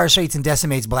that incarcerates and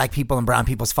decimates black people and brown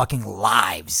people's fucking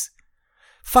lives.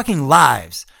 Fucking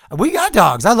lives. We got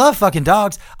dogs. I love fucking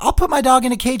dogs. I'll put my dog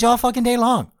in a cage all fucking day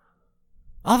long.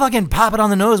 I'll fucking pop it on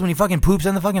the nose when he fucking poops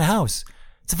in the fucking house.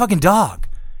 It's a fucking dog.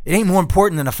 It ain't more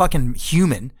important than a fucking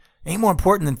human. It ain't more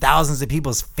important than thousands of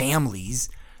people's families.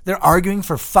 They're arguing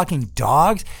for fucking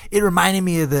dogs. It reminded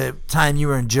me of the time you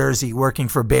were in Jersey working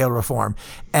for bail reform,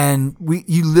 and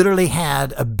you literally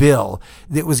had a bill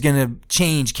that was going to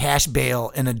change cash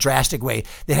bail in a drastic way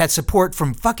that had support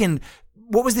from fucking,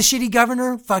 what was the shitty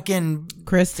governor? Fucking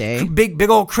Christie. Big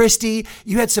old Christie.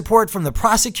 You had support from the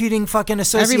prosecuting fucking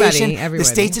association, everybody. The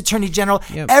state's attorney general,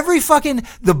 yep.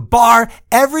 The bar,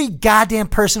 every goddamn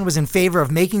person was in favor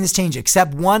of making this change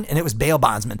except one, and it was bail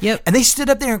bondsmen. Yep. And they stood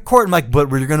up there in court and like, but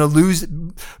we're going to lose,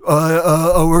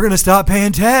 we're going to stop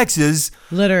paying taxes.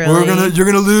 Literally. You're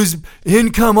going to lose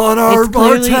income on our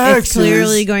taxes. It's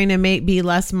clearly going to be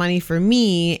less money for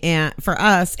me and for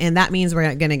us, and that means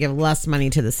we're going to give less money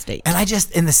to the state. And I just,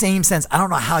 in the same sense, I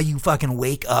don't know how you fucking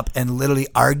wake up and literally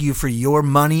argue for your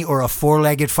money or a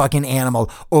four-legged fucking animal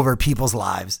over people's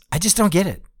lives. I just don't get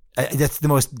it. That's the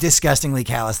most disgustingly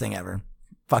callous thing ever.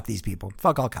 Fuck these people.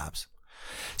 Fuck all cops.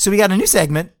 So we got a new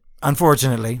segment,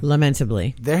 unfortunately.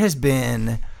 Lamentably. There has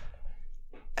been,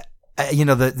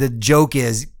 the joke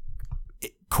is,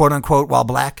 quote unquote, while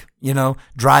black,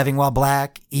 driving while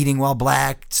black, eating while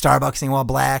black, Starbucksing while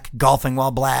black, golfing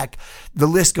while black. The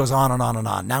list goes on and on and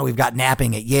on. Now we've got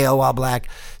napping at Yale while black.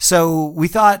 So we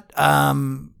thought,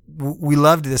 we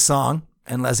loved this song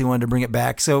and Leslie wanted to bring it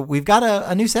back. So we've got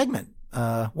a new segment,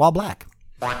 while black.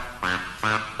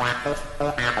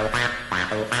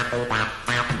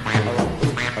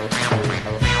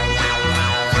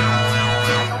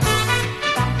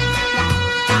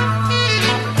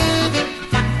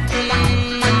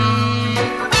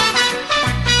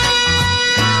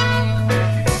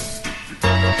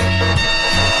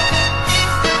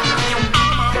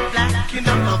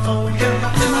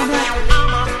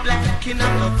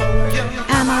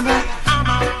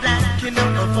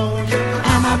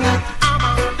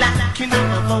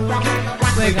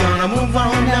 We're gonna move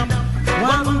on now,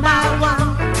 one by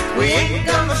one. We ain't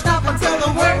gonna stop until the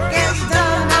work is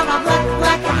done. I'm a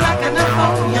black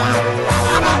Napoleon.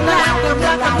 I'm a black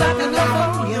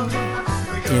Napoleon.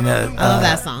 I love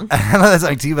that song. I love that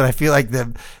song too, but I feel like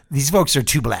these folks are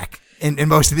too black. in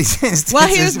most of these instances. Well,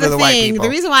 here's the thing. The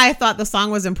reason why I thought the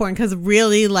song was important, because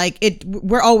really, like,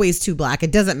 we're always too black.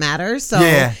 It doesn't matter. So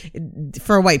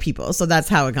for white people. So that's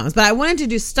how it comes. But I wanted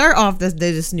to start off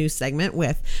this new segment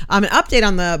with an update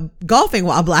on the golfing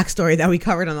while black story that we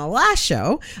covered on the last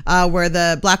show, where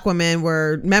the black women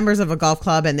were members of a golf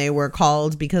club and they were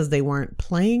called because they weren't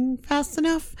playing fast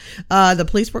enough. The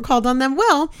police were called on them.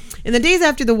 Well, in the days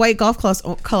after the white golf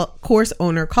course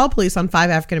owner called police on 5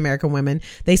 African-American women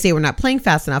they say were not playing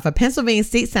fast enough, a Pennsylvania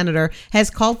state senator has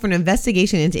called for an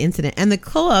investigation into the incident, and the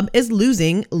club is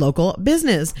losing local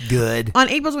business. Good. On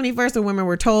April 21st, the women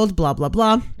were told, blah, blah,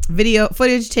 blah. Video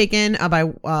footage taken by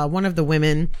one of the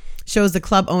women shows the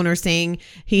club owner saying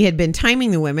he had been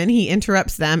timing the women. He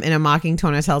interrupts them in a mocking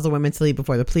tone and tells the women to leave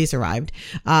before the police arrived.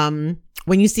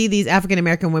 When you see these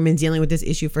African-American women dealing with this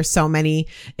issue for so many,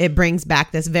 it brings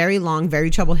back this very long,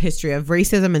 very troubled history of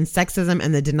racism and sexism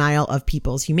and the denial of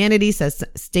people's humanity, says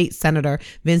State Senator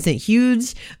Vincent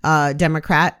Hughes,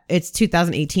 Democrat. It's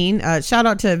 2018. Shout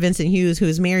out to Vincent Hughes, who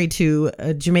is married to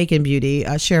Jamaican beauty,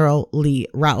 Cheryl Lee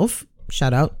Ralph.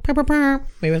 Shout out. Wait,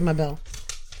 where's my bell?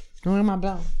 Where's my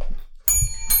bell?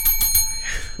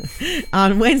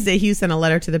 On Wednesday, Hughes sent a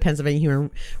letter to the Pennsylvania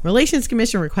Human Relations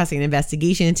Commission requesting an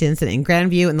investigation into the incident in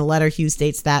Grandview. In the letter, Hughes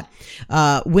states that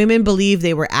women believe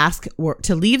they were asked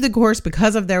to leave the course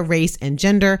because of their race and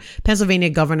gender.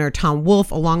 Pennsylvania Governor Tom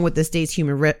Wolf, along with the state's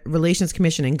Human Relations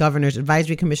Commission and Governor's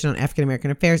Advisory Commission on African American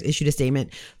Affairs, issued a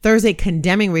statement Thursday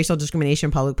condemning racial discrimination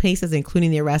in public places, including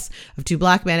the arrest of 2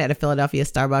 black men at a Philadelphia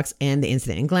Starbucks and the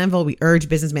incident in Glanville. We urge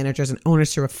business managers and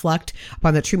owners to reflect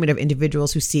upon the treatment of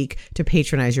individuals who seek to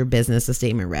patronize your business, the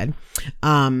statement read.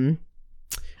 On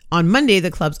Monday,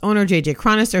 the club's owner, J.J.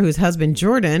 Chronister, whose husband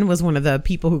Jordan was one of the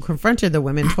people who confronted the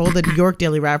women, told the New York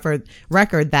Daily Record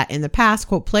that in the past,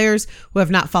 quote, players who have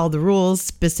not followed the rules,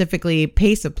 specifically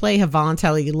pace of play, have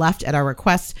voluntarily left at our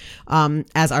request,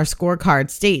 as our scorecard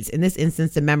states. In this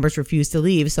instance, the members refused to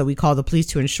leave, so we called the police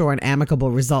to ensure an amicable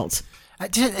result.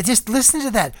 Just listen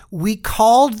to that. We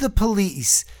called the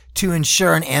police to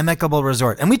ensure an amicable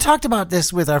resort. And we talked about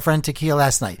this with our friend Takia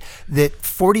last night, that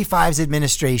 45's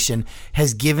administration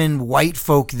has given white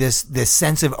folk this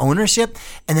sense of ownership.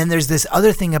 And then there's this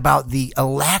other thing about the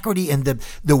alacrity and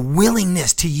the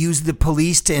willingness to use the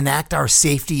police to enact our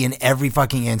safety in every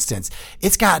fucking instance.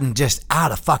 It's gotten just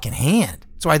out of fucking hand.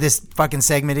 That's why this fucking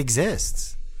segment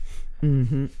exists.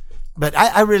 Mm-hmm. But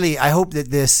I hope that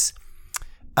this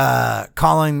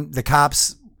calling the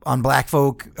cops on black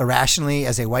folk irrationally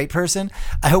as a white person,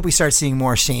 I hope we start seeing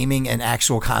more shaming and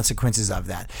actual consequences of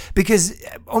that. Because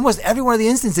almost every one of the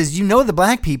instances, the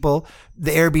black people, the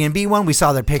Airbnb one, we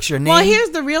saw their picture and name. Well, here's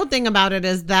the real thing about it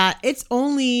is that it's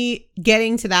only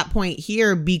getting to that point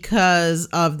here because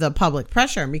of the public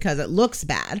pressure and because it looks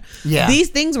bad. Yeah. These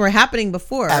things were happening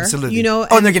before. Absolutely.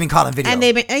 And they're getting caught on video. And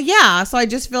they've been, yeah. So I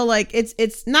just feel like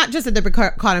it's not just that they're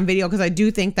caught on video, because I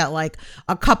do think that like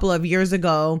a couple of years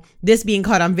ago, this being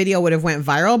caught on video would have went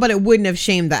viral, but it wouldn't have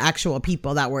shamed the actual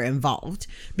people that were involved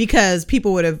because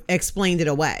people would have explained it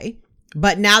away.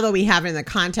 But now that we have it in the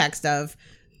context of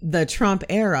the Trump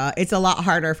era, it's a lot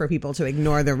harder for people to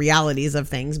ignore the realities of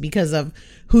things because of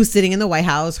who's sitting in the White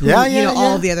House,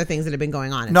 all of the other things that have been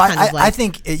going on. It's I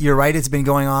think you're right. It's been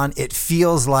going on. It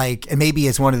feels like, and maybe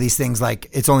it's one of these things like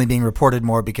it's only being reported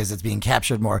more because it's being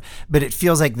captured more, but it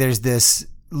feels like there's this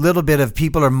little bit of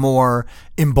people are more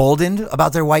emboldened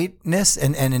about their whiteness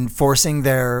and enforcing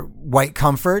their white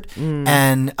comfort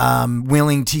and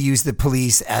willing to use the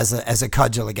police as a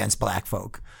cudgel against black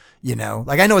folk.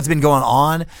 Like I know it's been going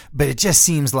on, but it just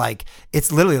seems like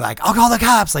it's literally like, I'll call the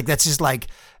cops. Like that's just like,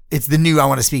 it's the new, I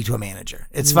want to speak to a manager.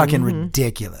 It's fucking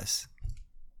ridiculous.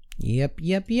 Yep.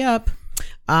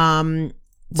 I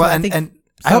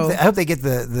hope they get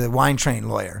the wine train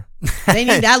lawyer. They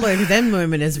need that lawyer because them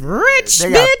women is rich,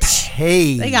 they bitch. Got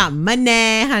paid. They got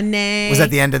money, honey. Was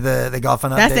that the end of the golf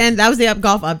update? That's the end. That was the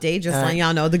golf update. Just letting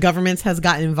y'all know the government has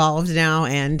gotten involved now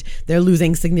and they're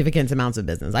losing significant amounts of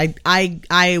business.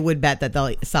 I would bet that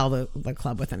they'll sell the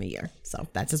club within a year. So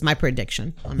that's just my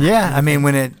prediction. On that. Yeah, I mean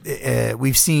when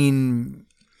we've seen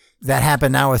that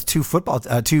happen now with two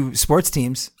sports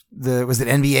teams. Was it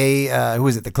NBA? Who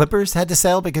was it? The Clippers had to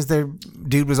sell because their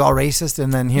dude was all racist,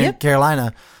 and then here in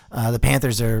Carolina, the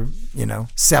Panthers are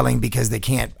selling because they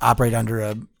can't operate under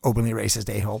a openly racist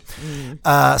a-hole.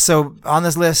 So on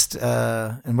this list,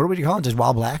 and what would you call it? Just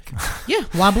Wild Black? Yeah,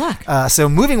 Wild Black. So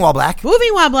moving Wild Black.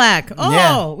 Oh,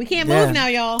 yeah. we can't move now,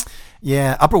 y'all.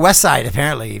 Yeah, Upper West Side,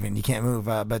 apparently, even. You can't move.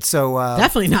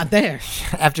 Definitely not there.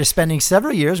 After spending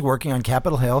several years working on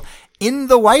Capitol Hill in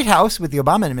the White House with the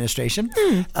Obama administration,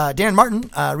 Darren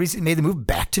Martin recently made the move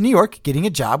back to New York, getting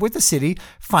a job with the city,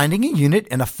 finding a unit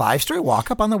in a 5-story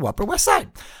walk-up on the Upper West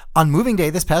Side. On moving day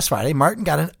this past Friday, Martin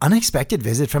got an unexpected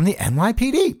visit from the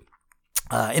NYPD.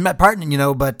 In my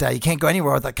apartment, but you can't go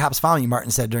anywhere without cops following you,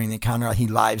 Martin said during the encounter he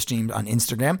live streamed on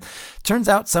Instagram. Turns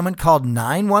out someone called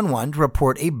 911 to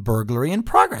report a burglary in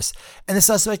progress. And the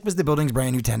suspect was the building's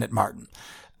brand new tenant, Martin.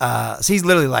 So he's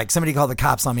literally like, somebody called the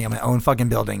cops on me on my own fucking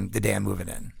building the day I'm moving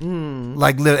in.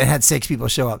 Like, it had 6 people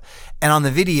show up. And on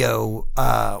the video,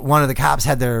 one of the cops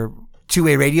had their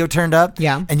two-way radio turned up.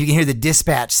 Yeah. And you can hear the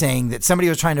dispatch saying that somebody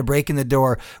was trying to break in the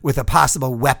door with a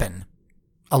possible weapon,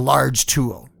 a large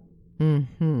tool.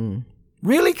 Mm-hmm.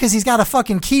 Really? Because he's got a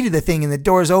fucking key to the thing and the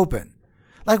door's open.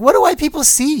 Like, what do white people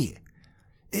see?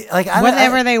 Like,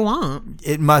 whatever they want.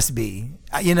 It must be,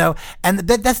 and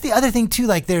that's the other thing too.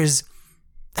 Like,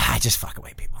 I just fuck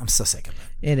white people. I'm so sick of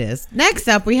it. It is. Next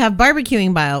up, we have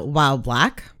barbecuing while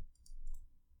black.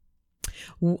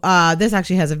 This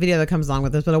actually has a video that comes along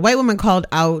with this, but a white woman called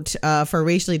out for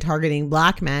racially targeting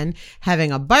black men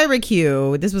having a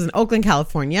barbecue. This was in Oakland,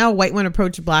 California. A white woman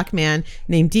approached a black man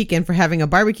named Deacon for having a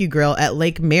barbecue grill at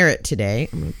Lake Merritt today.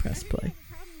 I'm going to press play.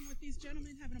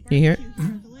 You hear it?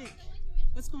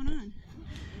 What's going on?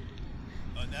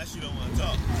 Now she don't want to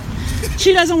talk.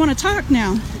 She doesn't want to talk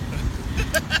now.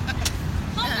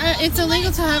 It's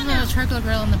illegal to have a charcoal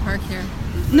grill in the park here.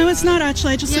 No, it's not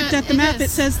actually. I just looked at the map. It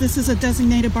says this is a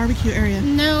designated barbecue area.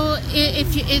 No,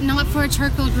 not for a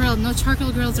charcoal grill. No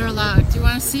charcoal grills are allowed. Do you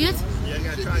want to see it? Yeah, I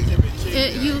gotta try to get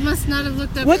it. You must not have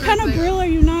looked up. What kind of grill are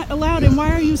you not allowed, and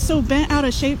why are you so bent out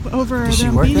of shape over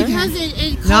them being here? Because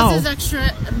it causes extra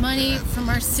money from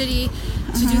our city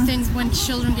to do things when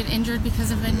children get injured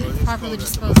because of improperly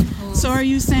disposed holes. So are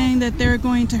you saying that they're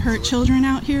going to hurt children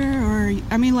out here, or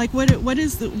what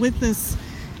is with this?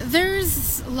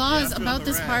 There's laws about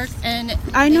this park, and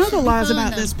I know the laws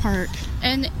about this park.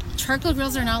 And charcoal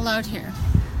grills are not allowed here.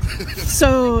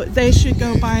 So they should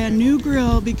go buy a new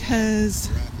grill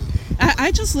because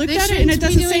I just looked at it and it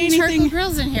doesn't say anything. Charcoal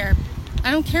grills in here.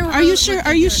 I don't care. Are you sure?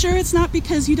 Are you sure it's not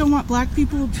because you don't want black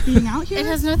people being out here? It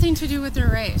has nothing to do with their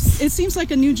race. It seems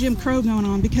like a new Jim Crow going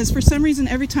on because for some reason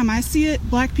every time I see it,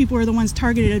 black people are the ones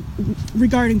targeted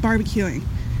regarding barbecuing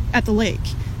at the lake.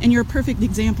 And you're a perfect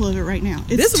example of it right now.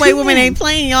 This white woman ain't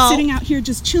playing, y'all. Sitting out here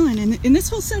just chilling, and this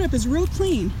whole setup is real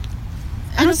clean.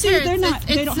 I don't see they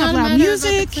don't have loud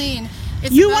music.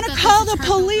 You want to call the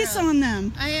police on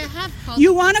them. I have called.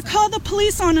 You want to call the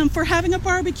police on them for having a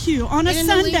barbecue on a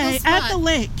Sunday at the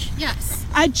lake. Yes.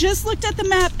 I just looked at the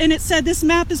map and it said this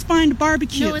map is fine to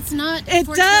barbecue. No, it's not. It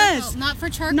does. Charcoal. Not for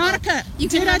charcoal. Not a cut. You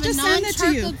can have a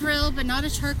non-charcoal grill, but not a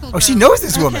charcoal grill. Oh, she knows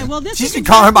this woman. Okay, well, she's been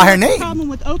calling her by her name. Problem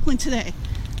with Oakland today.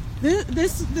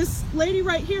 This lady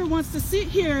right here wants to sit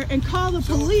here and call the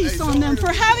police on them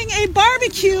for having a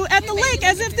barbecue at the lake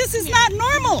as if this is not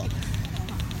normal.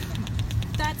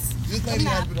 That's this lady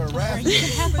has been harassed. You can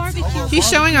have barbecue. She's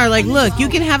showing her, like, look, you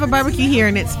can have a barbecue here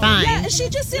and it's fine. Yeah, she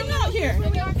just sitting out here.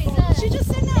 She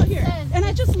just sitting out here. And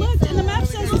I just looked and the map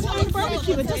says it's fine to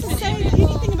barbecue. It doesn't say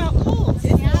anything about coals. 2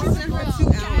 hours.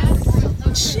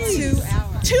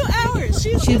 2 hours.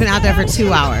 She's been out there for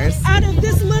 2 hours. Out of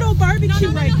this little barbecue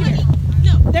right here.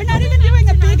 They're not even doing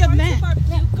a big event.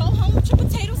 Go home with your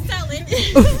potato salad.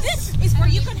 This is where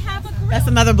you can have a grill. That's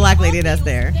another black lady that's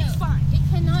there. It's fine. It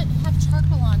cannot have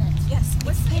charcoal on it. Yes.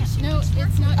 What's the issue? No,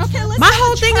 it's not. Okay, let's My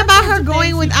whole thing about her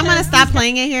going with, I'm going to stop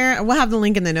playing it here. We'll have the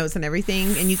link in the notes and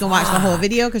everything, and you can watch the whole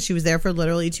video because she was there for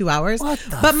literally 2 hours.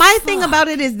 But my thing about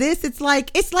it is this, it's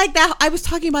like that. I was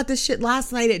talking about this shit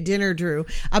last night at dinner, Drew,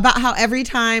 about how every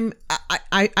time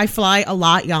I fly a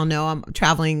lot, y'all know I'm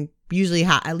traveling usually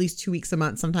at least 2 weeks a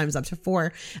month, sometimes up to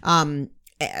 4.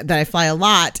 That I fly a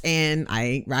lot and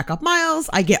I rack up miles.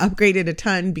 I get upgraded a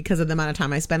ton because of the amount of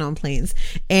time I spend on planes.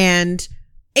 And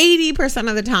 80%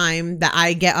 of the time that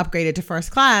I get upgraded to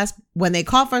first class, when they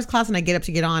call first class and I get up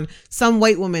to get on, some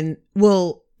white woman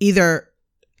will either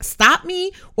stop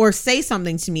me or say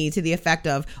something to me to the effect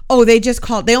of, oh,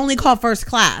 they only call first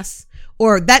class,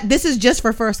 or that this is just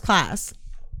for first class.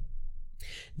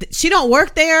 She don't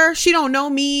work there. She don't know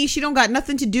me. She don't got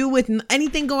nothing to do with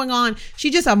anything going on. She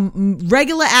just a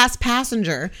regular ass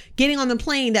passenger getting on the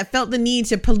plane that felt the need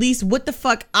to police what the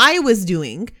fuck I was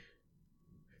doing.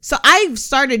 So I've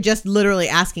started just literally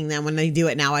asking them when they do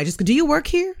it now. I just go, do you work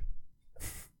here?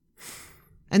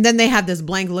 And then they have this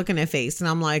blank look in their face. And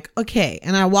I'm like, okay.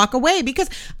 And I walk away because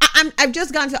I've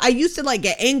just gotten to. I used to like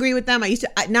get angry with them.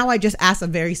 Now I just ask a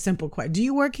very simple question: do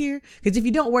you work here? Because if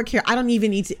you don't work here, I don't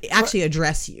even need to actually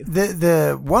address you.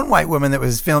 The one white woman that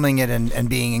was filming it and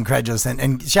being incredulous,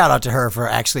 and shout out to her for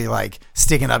actually like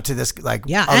sticking up to this other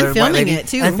and filming white lady, it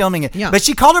too, and filming it. Yeah. But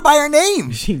she called her by her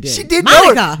name. She did. She did.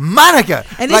 Monica.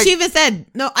 And then like, she even said,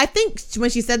 no, I think when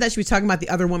she said that, she was talking about the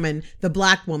other woman, the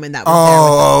black woman that was there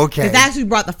with them. Okay. Because actually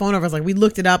brought the phone over. I was like, we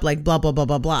looked it up, like blah, blah, blah,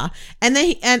 blah, blah. And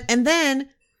then, and then,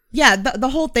 yeah, the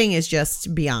whole thing is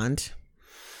just beyond.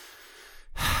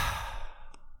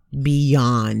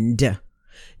 Beyond.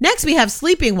 Next, we have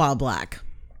sleeping while black.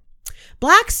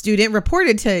 Black student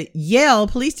reported to Yale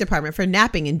Police Department for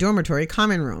napping in dormitory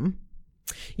common room.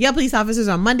 Yale police officers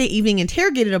on Monday evening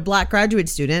interrogated a black graduate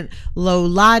student,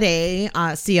 Lolade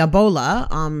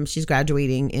Ciabola. She's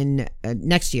graduating in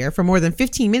next year, for more than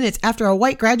 15 minutes after a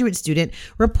white graduate student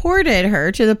reported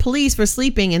her to the police for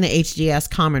sleeping in the HGS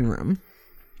common room.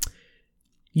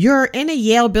 You're in a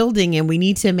Yale building and we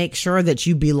need to make sure that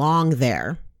you belong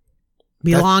there.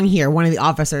 Belong here, one of the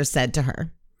officers said to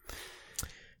her.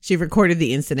 She recorded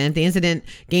the incident. The incident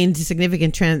gained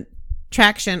significant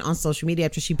traction on social media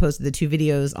after she posted the two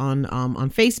videos on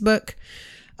Facebook.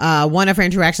 One of her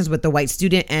interactions with the white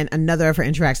student and another of her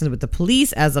interactions with the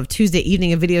police. As of Tuesday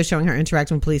evening, a video showing her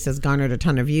interaction with police has garnered a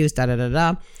ton of views.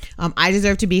 I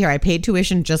deserve to be here. I paid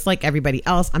tuition just like everybody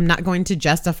else. I'm not going to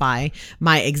justify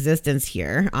my existence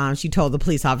here. She told the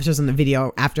police officers in the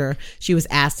video after she was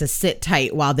asked to sit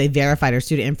tight while they verified her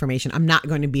student information. I'm not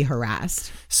going to be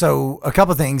harassed. So a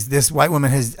couple things. This white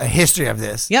woman has a history of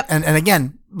this. Yep. And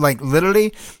again, like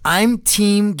literally, I'm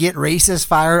team get racist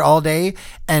fired all day.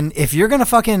 And if you're gonna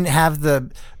fucking have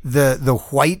the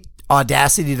white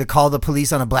audacity to call the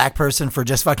police on a black person for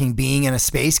just fucking being in a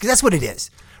space, because that's what it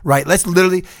is, right?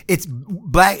 It's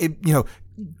black,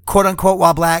 quote unquote,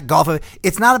 while black, golf.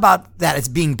 It's not about that. It's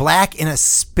being black in a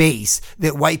space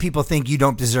that white people think you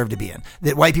don't deserve to be in,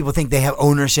 that white people think they have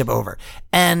ownership over.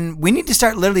 And we need to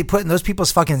start literally putting those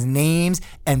people's fucking names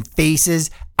and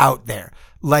faces out there.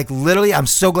 Like literally, I'm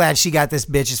so glad she got this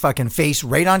bitch's fucking face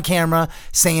right on camera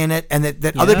saying it, and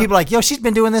that other people are like, yo, she's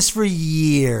been doing this for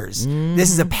years. Mm-hmm.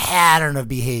 This is a pattern of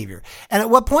behavior. And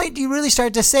at what point do you really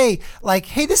start to say, like,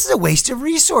 hey, this is a waste of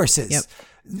resources? Yep.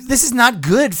 This is not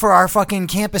good for our fucking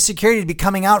campus security to be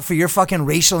coming out for your fucking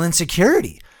racial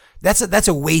insecurity. That's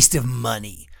a waste of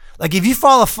money. Like if you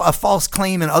file a false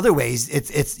claim in other ways,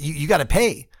 it's you got to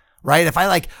pay. Right? If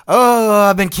I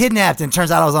I've been kidnapped and it turns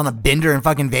out I was on a bender in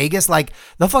fucking Vegas, like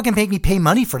they'll fucking make me pay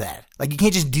money for that. Like you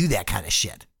can't just do that kind of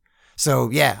shit. So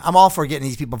yeah, I'm all for getting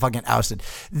these people fucking ousted.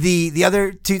 The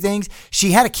other two things, she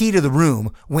had a key to the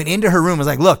room, went into her room, was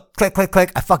like, look, click, click,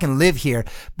 click, I fucking live here.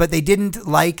 But they didn't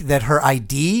like that her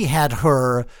ID had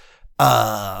her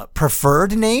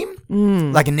preferred name,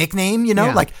 like a nickname,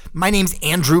 like my name's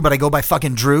Andrew, but I go by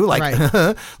fucking Drew. Like,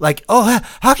 right. Like, oh,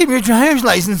 how come your driver's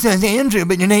license says Andrew,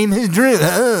 but your name is Drew?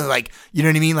 Like, you know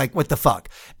what I mean? Like, what the fuck?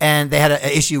 And they had an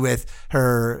issue with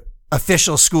her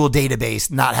official school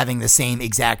database not having the same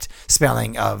exact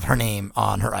spelling of her name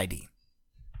on her ID.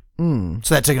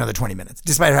 So that took another 20 minutes,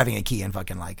 despite her having a key and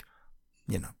fucking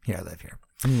here I live here.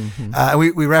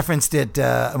 Mm-hmm. We referenced it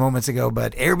moments ago,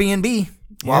 but Airbnb.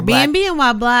 Airbnb and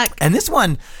while black. And this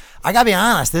one, I gotta be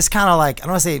honest, this kind of I don't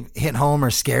want to say hit home or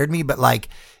scared me, but like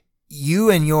you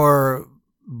and your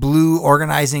blue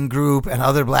organizing group and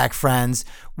other black friends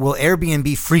will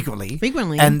Airbnb frequently.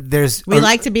 And we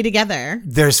like to be together.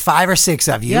 There's 5 or 6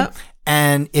 of you. Yep.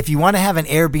 And if you want to have an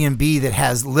Airbnb that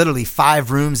has literally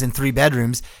 5 rooms and 3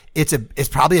 bedrooms, it's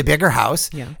probably a bigger house.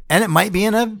 Yeah. And it might be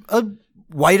in a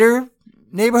whiter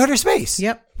neighborhood or space.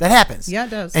 Yep. That happens. Yeah,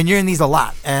 it does. And you're in these a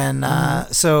lot. And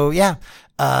so, yeah.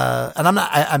 And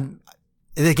I'm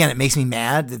again, it makes me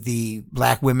mad that the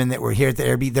black women that were here at the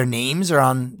Airbnb, their names are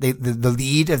on the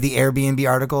lead of the Airbnb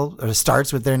article, or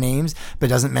starts with their names, but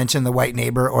doesn't mention the white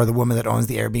neighbor or the woman that owns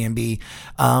the Airbnb.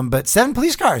 But 7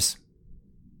 police cars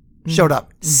showed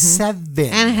up. 7.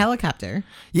 And a helicopter.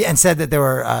 Yeah, and said that they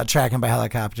were tracking by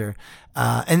helicopter.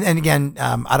 And again,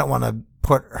 I don't want to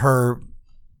put her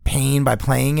pain by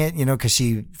playing it, because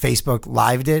she Facebook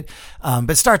lived it.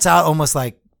 But starts out almost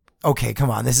like, okay, come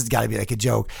on, this has got to be like a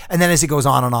joke. And then as it goes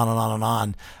on and on and on and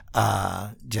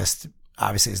on, just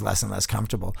obviously is less and less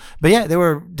comfortable. But yeah, they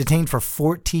were detained for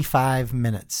 45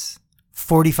 minutes.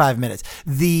 45 minutes.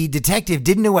 The detective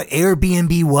didn't know what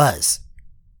Airbnb was.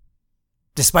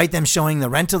 Despite them showing the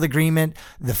rental agreement,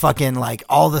 the fucking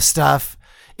all the stuff.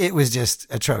 It was just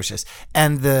atrocious.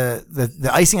 And the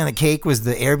icing on the cake was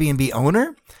the Airbnb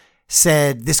owner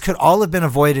said this could all have been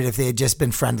avoided if they had just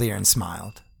been friendlier and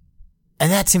smiled.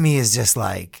 And that to me is just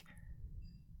like,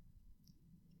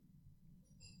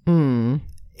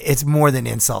 it's more than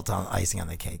insult on icing on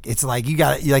the cake. It's like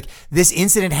this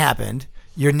incident happened.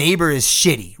 Your neighbor is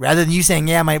shitty. Rather than you saying,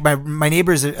 yeah, my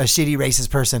neighbor is a shitty racist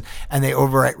person and they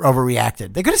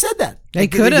overreacted. They could have said that. They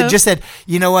could have just said,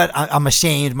 you know what? I'm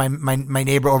ashamed. My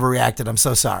neighbor overreacted. I'm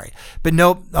so sorry. But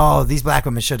nope. Oh, these black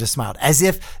women should have smiled. As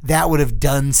if that would have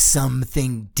done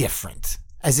something different.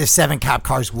 As if 7 cop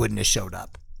cars wouldn't have showed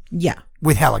up. Yeah.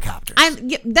 With helicopters.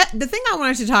 The thing I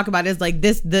wanted to talk about is like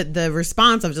this, the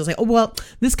response of just like, oh, well,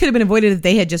 this could have been avoided if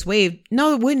they had just waved.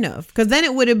 No, it wouldn't have. Because then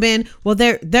it would have been, well,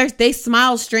 they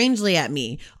smiled strangely at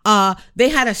me. They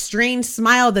had a strange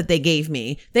smile that they gave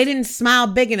me. They didn't smile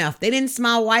big enough. They didn't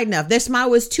smile wide enough. Their smile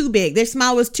was too big. Their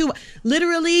smile was too,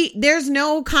 literally, there's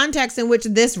no context in which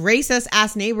this racist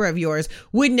ass neighbor of yours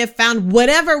wouldn't have found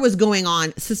whatever was going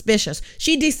on suspicious.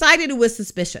 She decided it was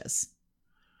suspicious.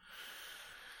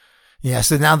 Yeah,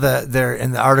 so now they're in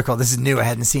the article. This is new. I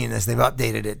hadn't seen this. They've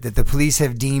updated it that the police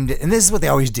have deemed it, and this is what they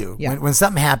always do. Yeah. When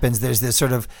something happens, there's this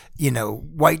sort of,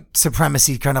 white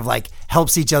supremacy kind of like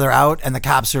helps each other out, and the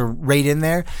cops are right in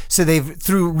there. So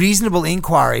through reasonable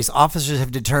inquiries, officers have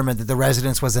determined that the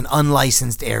residence was an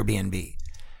unlicensed Airbnb.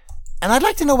 And I'd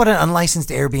like to know what an unlicensed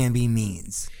Airbnb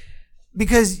means.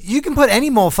 Because you can put any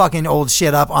more fucking old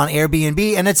shit up on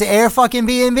Airbnb, and it's an air fucking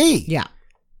B&B. Yeah.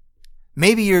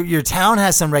 Maybe your town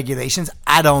has some regulations.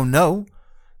 I don't know.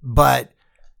 But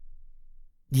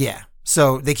yeah.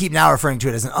 So they keep now referring to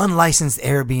it as an unlicensed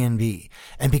Airbnb.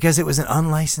 And because it was an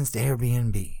unlicensed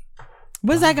Airbnb.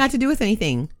 What does that got to do with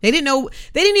anything? They didn't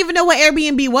even know what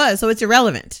Airbnb was, so it's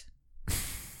irrelevant.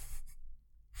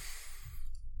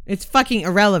 It's fucking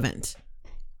irrelevant.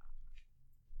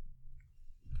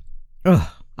 Ugh.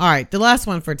 All right, the last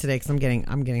one for today, because I'm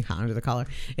getting hot under the collar,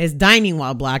 is dining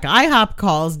while black. IHOP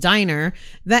calls diner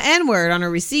the N-word on a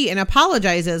receipt and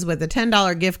apologizes with a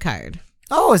 $10 gift card.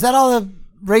 Oh, is that all the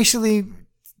racially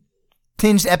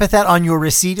tinged epithet on your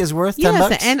receipt is worth? $10? Yes,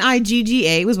 the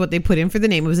NIGGA was what they put in for the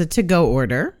name. It was a to-go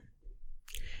order.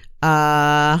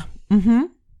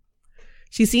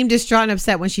 She seemed distraught and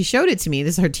upset when she showed it to me.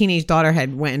 Her teenage daughter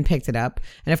had went and picked it up.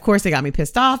 And of course, it got me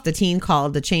pissed off. The teen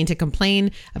called the chain to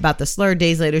complain about the slur.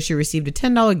 Days later, she received a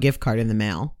 $10 gift card in the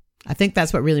mail. I think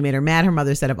that's what really made her mad. Her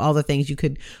mother said of all the things you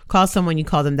could call someone, you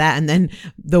call them that. And then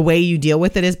the way you deal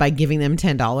with it is by giving them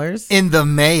 $10. In the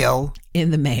mail.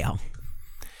 In the mail.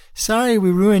 Sorry,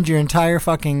 we ruined your entire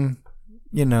fucking,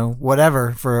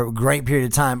 whatever for a great period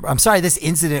of time. I'm sorry, this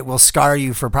incident will scar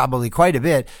you for probably quite a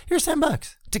bit. Here's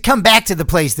 $10 to come back to the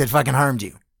place that fucking harmed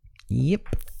you.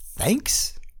 Yep.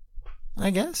 Thanks, I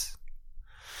guess.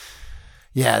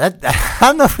 Yeah, I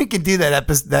don't know if we can do that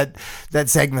episode, that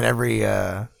segment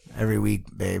every week,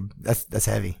 babe. That's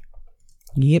heavy.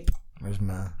 Yep. Where's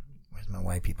my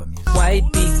white people music? White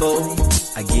people,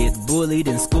 I get bullied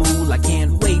in school. I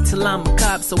can't wait till I'm a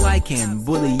cop so I can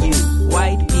bully you.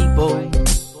 White people.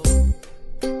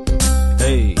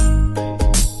 Hey.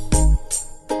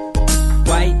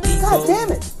 White people. God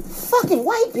damn it. Fucking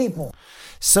white people.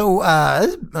 So,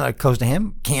 close to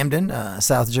him, Camden,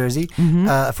 South Jersey,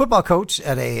 a football coach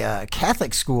at a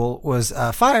Catholic school was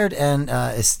fired and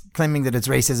is claiming that it's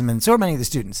racism, and so are many of the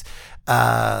students.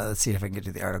 Let's see if I can get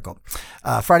to the article.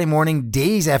 Friday morning,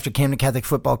 days after Camden Catholic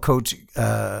football coach...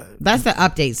 that's the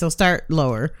update, so start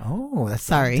lower. Oh, that's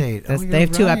Sorry. the update. They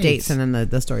have two updates and then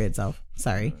the story itself.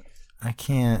 Sorry. I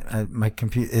can't... my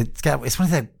computer... It's one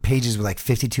of the pages with like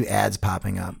 52 ads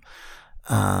popping up.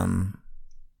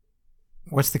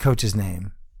 What's the coach's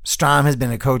name? Strom has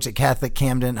been a coach at Catholic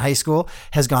Camden High School,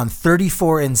 has gone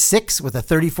 34-6 with a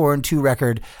 34-2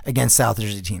 record against South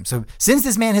Jersey teams. So since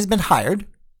this man has been hired,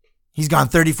 he's gone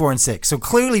 34-6. So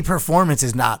clearly performance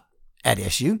is not at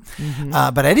issue.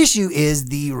 But at issue is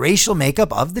the racial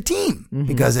makeup of the team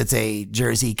because it's a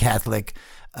Jersey Catholic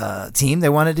team. They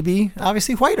want it to be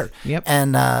obviously whiter. Yep.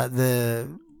 And the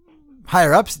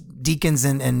higher ups, deacons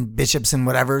and bishops and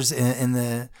whatever's in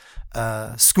the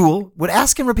school would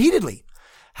ask him repeatedly,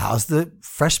 how's the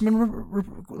freshman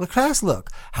class look?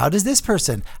 How does this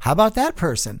person? How about that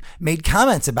person? Made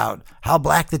comments about how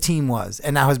black the team was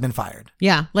and now has been fired.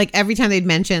 Yeah. Like every time they'd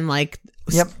mention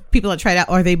people that tried out,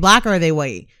 are they black or are they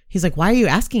white? He's like, why are you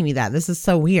asking me that? This is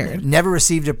so weird. Never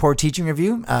received a poor teaching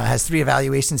review. Has 3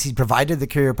 evaluations. He provided the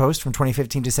Courier Post from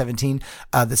 2015 to 17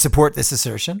 that support this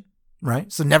assertion. Right.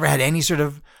 So never had any sort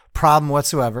of problem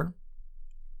whatsoever.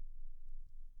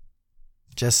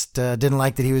 Just didn't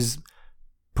like that he was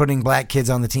putting black kids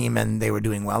on the team and they were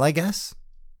doing well, I guess.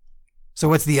 So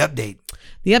what's the update?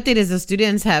 The update is the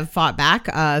students have fought back.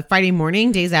 Friday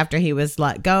morning, days after he was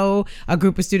let go, a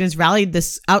group of students rallied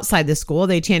outside the school.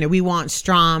 They chanted, "We want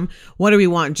Strom. What do we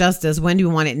want? Justice. When do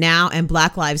we want it now?" And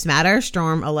Black Lives Matter.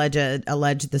 Strom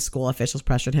alleged the school officials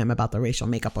pressured him about the racial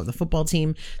makeup of the football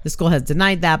team. The school has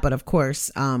denied that, but of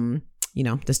course, the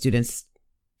students,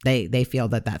 they feel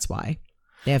that that's why.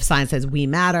 They have signs that says, "We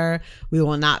matter. We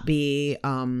will not be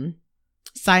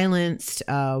silenced.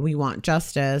 We want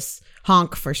justice.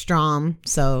 Honk for Strom."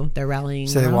 So they're rallying.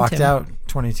 So they walked out,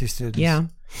 22 students. Yeah.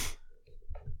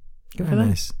 Good for them.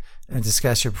 Nice. And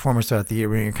discuss your performance throughout the year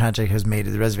when your contract has made it.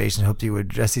 The reservation hoped you would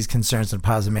address these concerns in a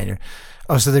positive manner.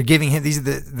 Oh, so they're giving him, these are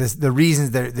the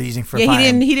reasons they're using for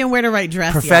firing. He didn't wear the right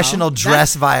dress. Professional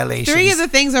dress violations. 3 of the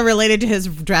things are related to his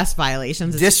dress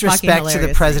violations. It's disrespect to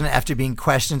the president after being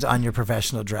questioned on your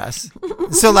professional dress.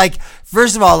 So,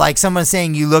 first of all, someone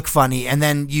saying you look funny, and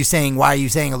then you saying, why are you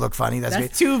saying I look funny? That's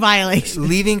great. 2 violations.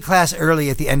 Leaving class early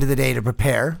at the end of the day to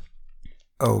prepare.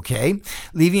 Okay.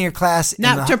 Leaving your class.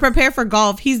 Now, to prepare for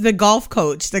golf, he's the golf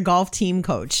coach, the golf team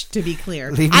coach, to be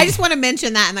clear. I just want to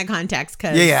mention that in the context.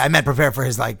 Yeah, I meant prepare for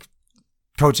his,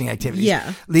 coaching activities.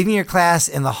 Yeah. Leaving your class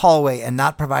in the hallway and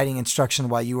not providing instruction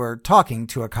while you were talking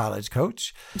to a college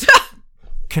coach.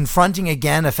 Confronting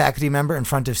again a faculty member in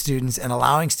front of students and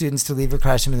allowing students to leave your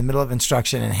classroom in the middle of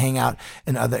instruction and hang out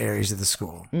in other areas of the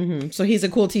school. Mm-hmm. So he's a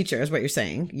cool teacher, is what you're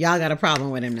saying. Y'all got a problem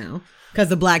with him now because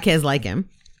the black kids like him.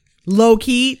 Low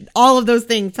key, all of those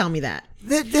things tell me that.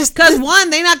 Because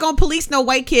one, they're not going to police no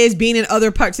white kids being in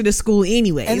other parts of the school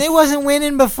anyway. And they wasn't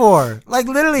winning before.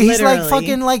 Literally, he's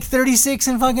fucking 36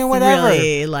 and fucking whatever.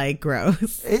 Really,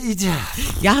 gross.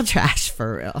 Y'all trash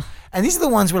for real. And these are the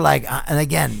ones where and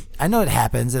again, I know it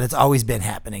happens and it's always been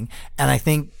happening. And I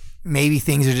think maybe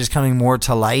things are just coming more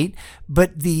to light.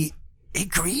 But the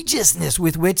egregiousness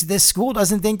with which this school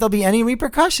doesn't think there'll be any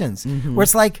repercussions. Mm-hmm. Where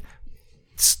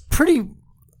it's pretty...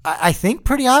 I think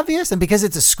pretty obvious, and because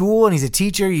it's a school and he's a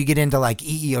teacher, you get into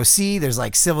EEOC. There's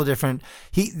several different.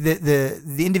 The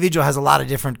individual has a lot of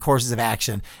different courses of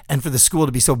action, and for the school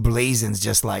to be so blazing is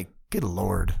just good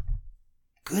lord.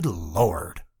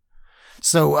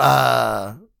 So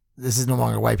this is no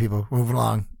longer white people. Moving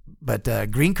along. But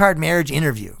green card marriage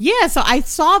interview. Yeah, so I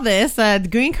saw this. The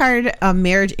green card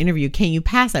marriage interview. Can you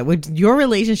pass that? Would your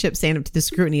relationship stand up to the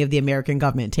scrutiny of the American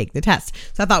government? Take the test.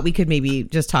 So I thought we could maybe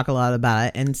just talk a lot about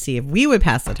it and see if we would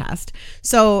pass the test.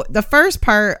 So the first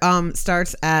part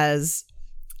starts as...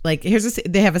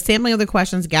 they have a sampling of the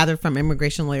questions gathered from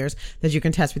immigration lawyers that you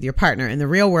can test with your partner. In the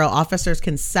real world, officers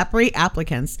can separate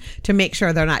applicants to make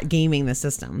sure they're not gaming the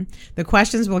system. The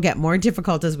questions will get more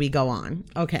difficult as we go on.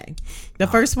 Okay. The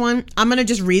first one, I'm going to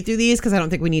just read through these because I don't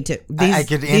think we need to.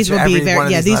 These will be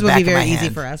very easy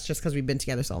for us just because we've been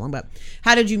together so long. But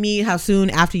how did you meet? How soon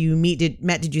after you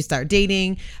met did you start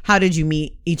dating? How did you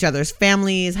meet each other's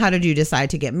families? How did you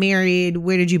decide to get married?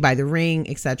 Where did you buy the ring?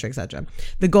 Et cetera, et cetera.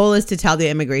 The goal is to tell the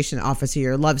immigration officer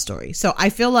your love story. So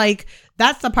I feel like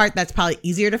that's the part that's probably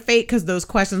easier to fake because those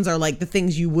questions are the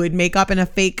things you would make up in a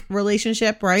fake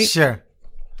relationship, right? Sure.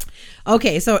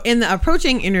 Okay, so in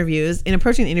approaching interviews,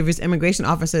 immigration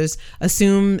officers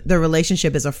assume the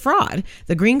relationship is a fraud.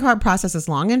 The green card process is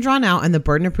long and drawn out, and the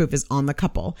burden of proof is on the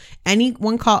couple.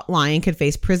 Anyone caught lying could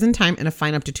face prison time and a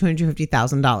fine up to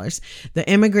 $250,000. The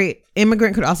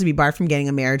immigrant could also be barred from getting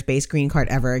a marriage-based green card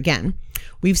ever again.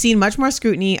 We've seen much more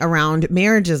scrutiny around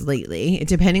marriages lately.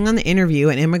 Depending on the interview,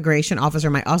 an immigration officer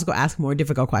might also go ask more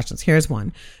difficult questions. Here's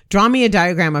one. Draw me a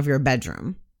diagram of your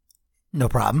bedroom. No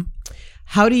problem.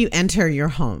 How do you enter your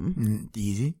home?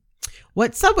 Easy.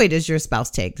 What subway does your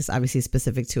spouse take? This is obviously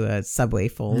specific to a subway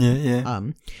full. Yeah.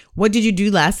 What did you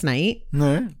do last night?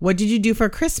 No. What did you do for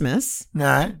Christmas?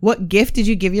 No. What gift did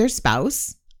you give your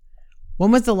spouse?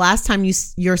 When was the last time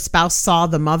your spouse saw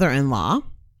the mother-in-law?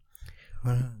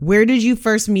 Where did you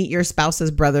first meet your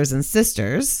spouse's brothers and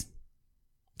sisters?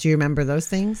 Do you remember those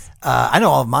things? I know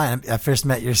all of mine. I first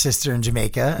met your sister in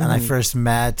Jamaica, and I first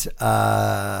met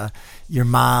your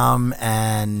mom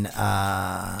and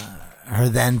her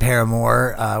then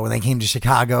paramour when they came to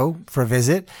Chicago for a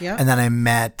visit. Yeah. And then I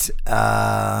met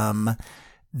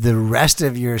the rest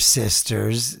of your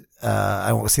sisters.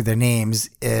 I won't say their names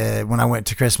when I went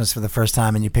to Christmas for the first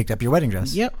time, and you picked up your wedding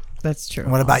dress. Yep, that's true.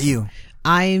 And what about you?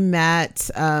 I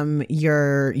met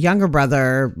your younger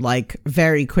brother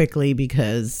very quickly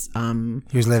because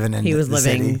he was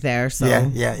living there, so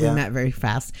we met very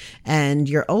fast. And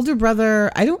your older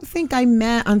brother, I don't think I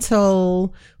met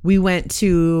until we went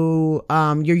to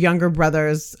your younger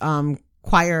brother's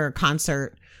choir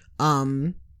concert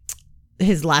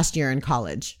his last year in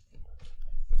college.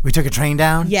 We took a train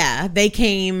down? Yeah, they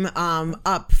came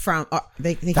up from...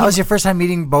 that was your first time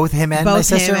meeting both him and my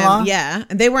sister-in-law? Yeah,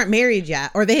 and they weren't married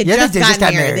yet. Or they had just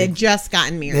gotten married. They had just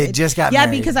gotten married. They just got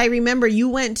married. Yeah, because I remember you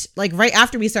went... Like, right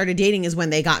after we started dating is when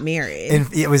they got married.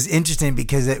 And it was interesting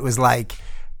because it was like...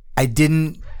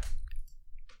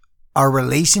 Our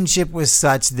relationship was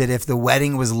such that if the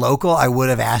wedding was local, I would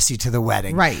have asked you to the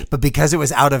wedding. Right. But because it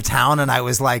was out of town and I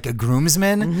was like a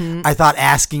groomsman, I thought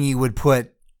asking you would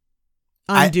put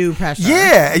undue pressure.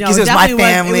 Yeah, because it was my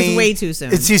family. It was way too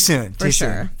soon. It's too soon. For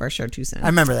sure, too soon. I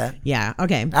remember that. Yeah.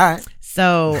 Okay. All right.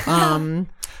 So,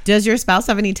 does your spouse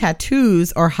have any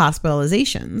tattoos or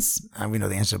hospitalizations? We know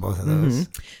the answer to both of those.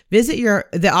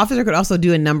 The officer could also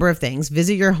do a number of things.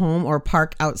 Visit your home or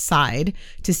park outside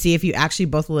to see if you actually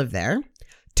both live there.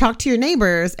 Talk to your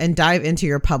neighbors and dive into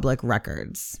your public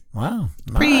records. Wow.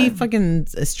 Pretty fucking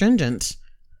stringent.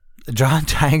 Draw a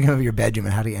triangle of your bedroom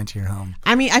and how do you enter your home?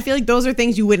 I mean, I feel like those are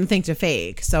things you wouldn't think to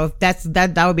fake. So if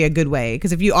that would be a good way.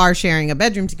 Because if you are sharing a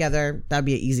bedroom together, that'd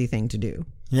be an easy thing to do.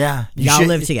 Yeah. Y'all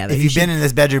live together. If you've been in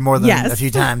this bedroom more than a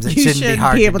few times, it shouldn't be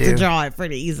hard to do. You should be able to draw it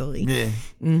pretty easily. Yeah.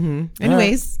 Mm-hmm.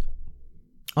 Anyways.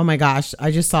 Oh my gosh.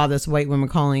 I just saw this white woman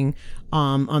calling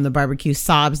on the barbecue,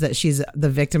 sobs that she's the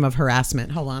victim of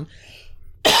harassment. Hold on.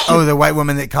 Oh, the white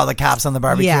woman that called the cops on the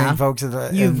barbecuing folks.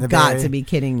 You've got to be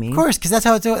kidding me. Of course, because that's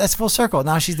how that's full circle.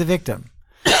 Now she's the victim.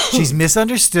 She's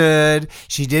misunderstood.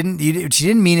 She didn't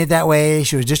mean it that way.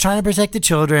 She was just trying to protect the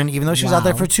children, even though she was out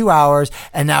there for 2 hours,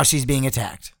 and now she's being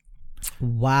attacked.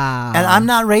 Wow. And I'm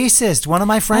not racist. One of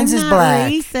my friends is black.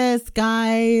 I'm not racist,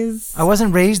 guys. I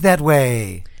wasn't raised that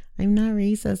way. I'm not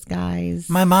racist, guys.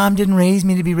 My mom didn't raise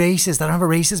me to be racist. I don't have a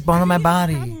racist bone in my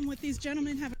body. Problem with these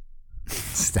gentlemen have.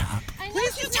 Stop.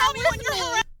 Please, you tell me when you're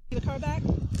harassing. The car back.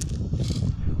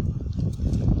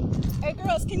 Hey,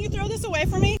 girls, can you throw this away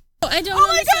for me? I don't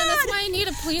understand. That's why I need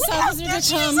a police officer to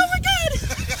come. Oh my God!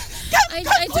 I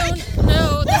don't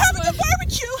know. They're having a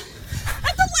barbecue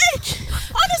at the lake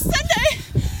on a Sunday.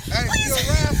 Please,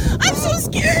 I'm so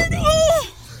scared. Oh,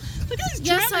 look at this.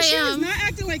 Yes, I am. She was not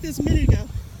acting like this a minute ago.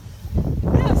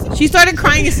 She started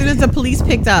crying as soon as the police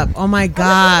picked up. Oh my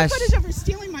gosh. Footage of her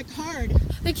stealing my card.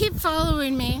 They keep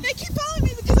following me. They keep following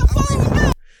me because I'm following them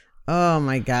back. Oh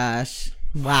my gosh.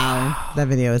 Wow. That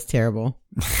video is terrible.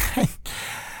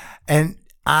 And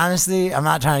honestly, I'm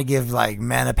not trying to give like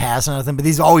men a pass or nothing, but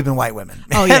these have always been white women.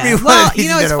 Oh yeah. Well, you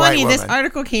know, it's funny. This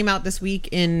article came out this week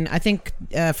in, I think,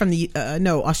 from the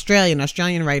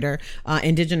Australian writer,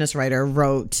 indigenous writer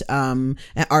wrote an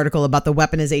article about the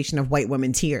weaponization of white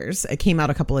women tears. It came out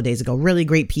a couple of days ago. Really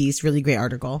great piece. Really great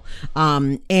article.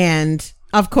 And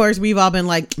of course, we've all been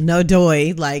like, no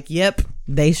doy. Like, yep.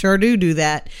 They sure do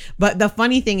that. But the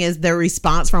funny thing is the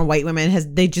response from white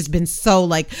women they just been so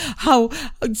like,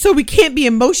 so we can't be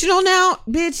emotional now?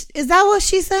 Bitch, is that what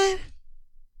she said?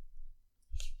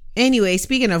 Anyway,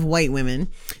 speaking of white women,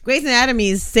 Grey's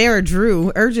Anatomy's Sarah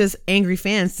Drew urges angry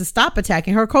fans to stop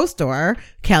attacking her co-star,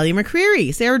 Kelly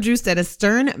McCreary. Sarah Drew said a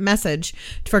stern message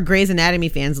for Grey's Anatomy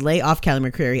fans: lay off Kelly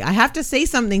McCreary. I have to say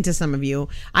something to some of you.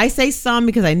 I say some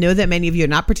because I know that many of you are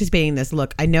not participating in this.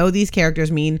 Look, I know these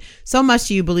characters mean so much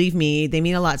to you. Believe me, they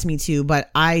mean a lot to me too.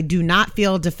 But I do not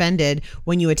feel defended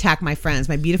when you attack my friends.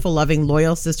 My beautiful, loving,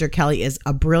 loyal sister Kelly is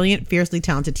a brilliant, fiercely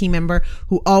talented team member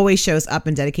who always shows up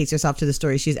and dedicates herself to the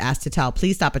story she's asked to tell.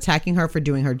 Please stop attacking her for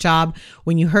doing her job.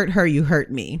 When you hurt her, you hurt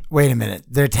me. Wait a minute.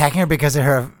 They're attacking her because of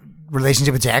her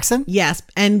relationship with Jackson? Yes,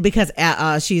 and because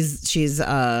she's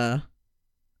about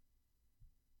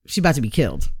to be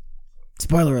killed.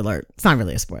 Spoiler alert. It's not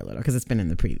really a spoiler because it's been in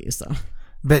the preview. So,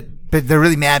 but they're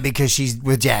really mad because she's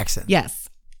with Jackson. Yes.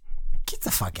 Get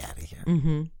the fuck out of here.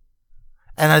 Mm-hmm.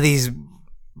 And are these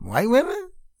white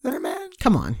women that are mad?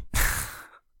 Come on.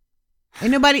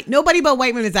 And nobody but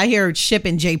white women is out here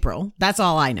shipping J-Pro. That's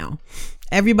all I know.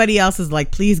 Everybody else is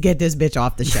like, please get this bitch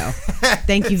off the show.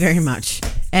 Thank you very much.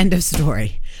 End of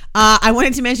story. I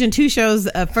wanted to mention two shows,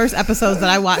 first episodes that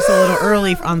I watched a little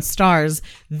early on Starz.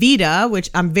 Vida,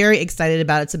 which I'm very excited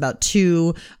about. It's about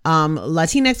two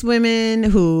Latinx women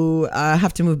who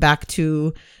have to move back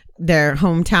to their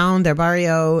hometown, their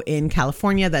barrio in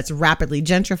California that's rapidly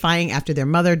gentrifying after their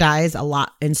mother dies. A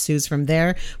lot ensues from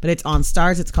there, but it's on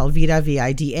Starz. It's called Vida,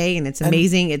 Vida, and it's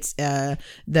amazing. It's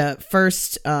the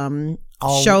first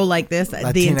show like this.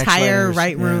 Latinx the entire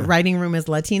writers, writing room is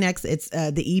Latinx. It's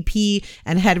the EP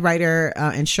and head writer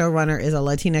and showrunner is a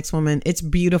Latinx woman. It's a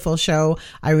beautiful show.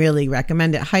 I really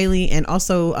recommend it highly. And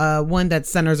also one that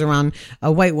centers around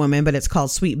a white woman, but it's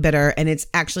called Sweet Bitter. And it's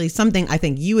actually something I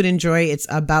think you would enjoy. It's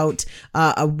about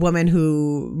a woman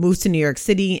who moves to New York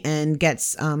City and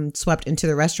gets swept into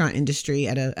the restaurant industry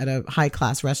at a high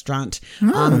class restaurant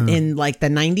in like the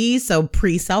 90s. So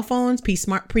pre-cell phones,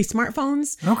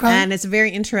 pre-smartphones. Okay. And it's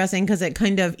very interesting because it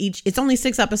kind of it's only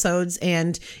 6 episodes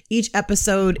and each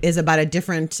episode is about a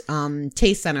different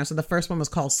taste center. So the first one was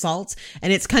called Salt,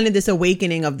 and it's kind of this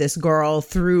awakening of this girl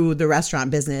through the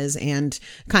restaurant business and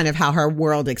kind of how her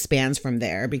world expands from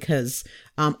there. Because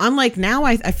unlike now,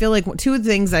 I feel like two of the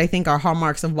things that I think are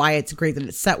hallmarks of why it's great that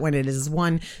it's set when it is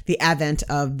one, the advent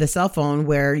of the cell phone,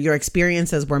 where your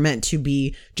experiences were meant to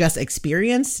be just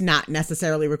experienced, not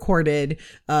necessarily recorded,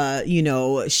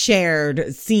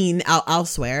 shared, seen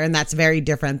elsewhere. And that's very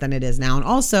different than it is now. And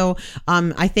also,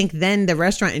 I think then the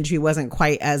restaurant industry wasn't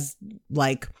quite as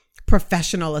like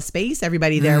professional a space.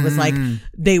 Everybody there was like,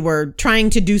 they were trying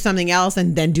to do something else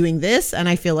and then doing this. And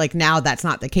I feel like now that's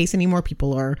not the case anymore.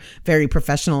 People are very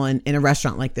professional in a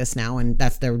restaurant like this now. And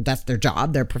that's their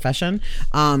job, their profession,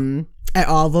 at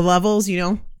all the levels,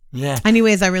 Yeah.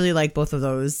 Anyways, I really like both of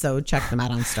those. So check them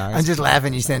out on Stars. I'm just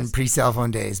laughing. You said pre-cell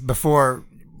phone days. Before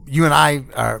you and I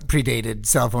predated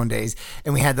cell phone days,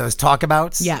 and we had those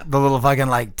talkabouts. Yeah. The little fucking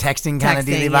like texting kind of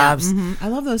dealy bobs. Yeah. Mm-hmm. I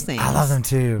love those things. I love them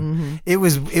too. Mm-hmm. It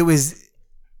was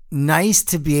nice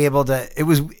to be able to.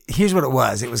 Here's what it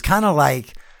was. It was kind of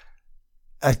like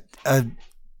a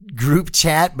group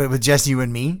chat, but with just you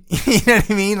and me. You know what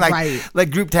I mean?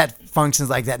 Like group chat functions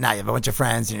like that. Now you have a bunch of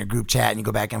friends in your group chat and you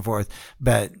go back and forth.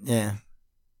 But yeah,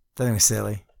 that thing was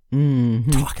silly.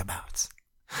 Mm-hmm. Talkabouts.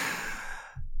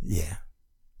 Yeah.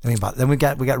 Then we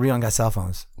got real and got cell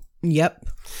phones. Yep.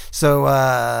 So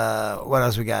what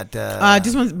else we got?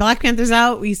 Just when Black Panther's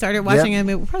out, we started watching it.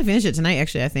 We'll probably finish it tonight,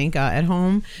 actually, I think, at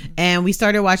home. And we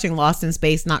started watching Lost in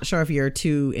Space. Not sure if you're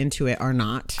too into it or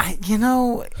not.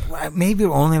 Maybe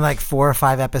we're only like 4 or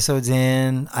 5 episodes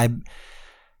in. I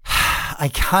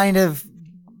kind of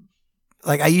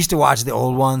like, I used to watch the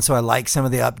old one, so I like some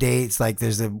of the updates. Like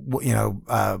there's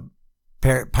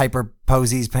Piper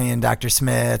Posey's playing Dr.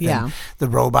 Smith, and the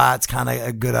robot's kind of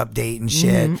a good update and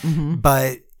shit. Mm-hmm, mm-hmm.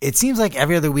 But it seems like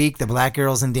every other week the black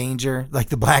girl's in danger. Like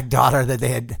the black daughter that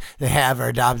they have or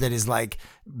adopted is like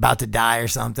about to die or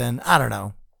something. I don't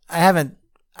know. I haven't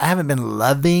been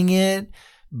loving it,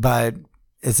 but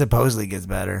it supposedly gets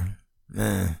better.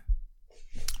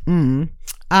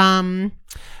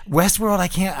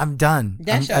 Westworld, I'm done.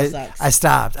 That show sucks. I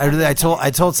stopped. I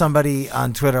told somebody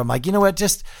on Twitter, I'm like, you know what?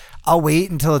 Just I'll wait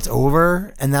until it's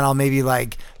over and then I'll maybe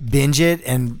like binge it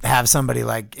and have somebody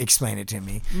like explain it to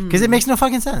me, because it makes no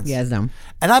fucking sense. Yeah, it's dumb.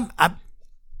 And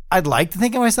I'd like to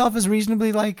think of myself as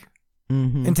reasonably like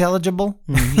intelligible,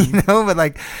 but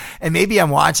like, and maybe I'm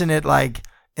watching it like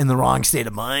in the wrong state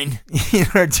of mind,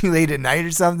 or too late at night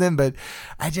or something. But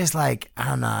I just like,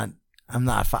 I'm not.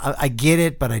 I get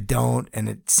it, but I don't. And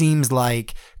it seems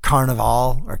like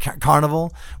Carnival,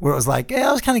 where it was like, yeah,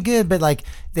 it was kind of good, but like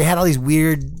they had all these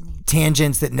weird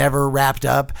tangents that never wrapped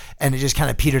up, and it just kind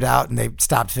of petered out, and they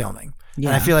stopped filming. Yeah.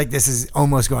 And I feel like this is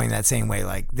almost going that same way.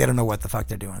 Like they don't know what the fuck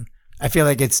they're doing. I feel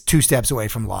like it's 2 steps away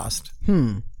from Lost.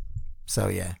 So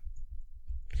yeah.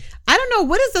 I don't know.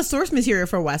 What is the source material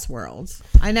for Westworld?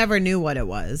 I never knew what it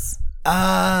was.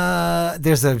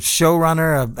 There's a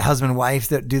showrunner, a husband and wife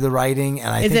that do the writing,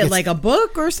 and I think it like a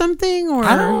book or something, or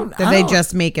did they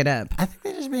just make it up? I think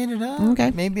they just made it up. Okay,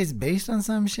 maybe it's based on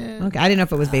some shit. Okay, I didn't know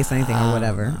if it was based on anything or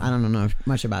whatever. I don't know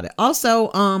much about it.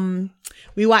 Also,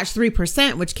 we watched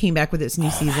 3%, which came back with its new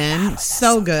season.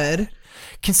 So good.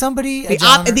 Can somebody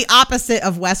the opposite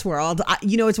of Westworld?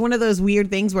 It's one of those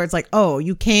weird things where it's like, oh,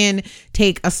 you can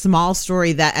take a small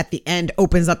story that at the end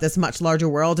opens up this much larger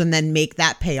world and then make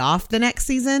that pay off the next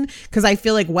season. Because I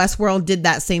feel like Westworld did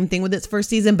that same thing with its first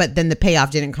season, but then the payoff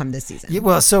didn't come this season. Yeah,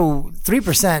 well, so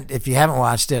 3%, if you haven't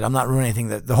watched it, I'm not ruining anything.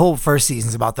 The whole first season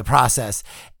is about the process,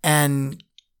 and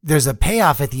there's a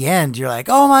payoff at the end. You're like,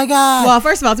 oh my God. Well,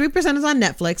 first of all, 3% is on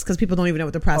Netflix because people don't even know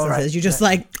what the process is. You're just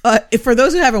like, for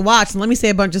those who haven't watched, and let me say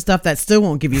a bunch of stuff that still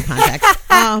won't give you context.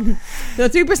 So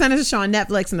 3% is a show on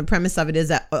Netflix, and the premise of it is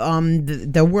that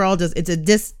the world is, it's a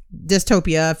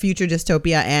dystopia, future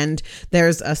dystopia, and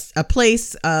there's a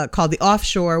place called the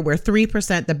offshore where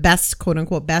 3%, the best, quote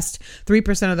unquote best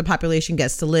 3% of the population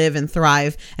gets to live and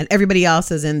thrive, and everybody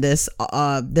else is in this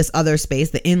other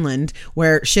space, the inland,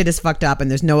 where shit is fucked up and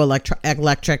there's no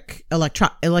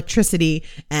electricity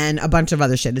and a bunch of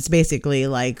other shit. It's basically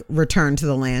like return to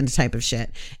the land type of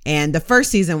shit. And the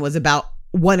first season was about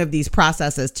one of these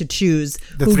processes to choose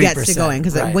who gets to go in,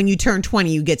 because when you turn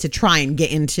 20 you get to try and get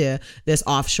into this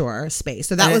offshore space.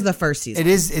 So that was the first season.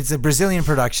 It's a Brazilian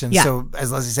production, so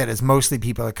as Leslie said, it's mostly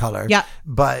people of color.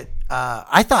 But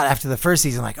I thought after the first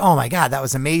season, like, oh my god, that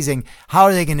was amazing. How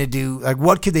are they going to do, like,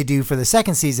 what could they do for the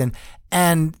second season?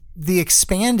 And the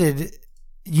expanded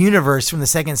universe from the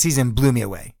second season blew me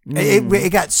away.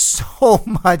 It got so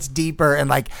much deeper, and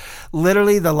like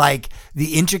literally the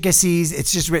intricacies,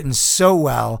 it's just written so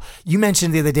well. You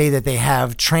mentioned the other day that they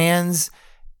have trans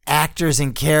actors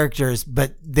and characters,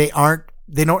 but they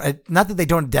don't, not that they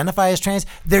don't identify as trans,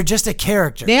 they're just a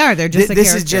character. They're just a character.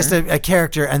 This is just a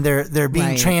character, and they're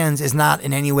being trans is not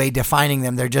in any way defining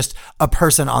them. They're just a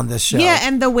person on this show. Yeah,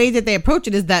 and the way that they approach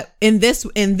it is that in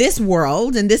this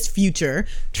world, in this future,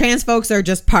 trans folks are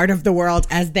just part of the world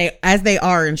as they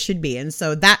are and should be. And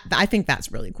so that, I think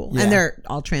that's really cool. Yeah. And they're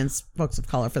all trans folks of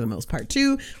color for the most part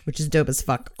too, which is dope as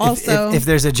fuck. Also, if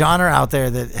there's a genre out there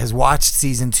that has watched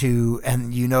season 2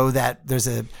 and you know that there's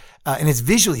a and it's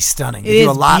visually stunning. They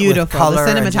do a lot beautiful. With color.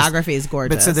 The cinematography is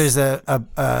gorgeous. But so there's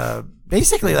a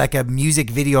basically like a music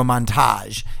video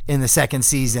montage in the second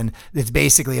season that's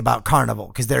basically about carnival,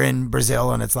 because they're in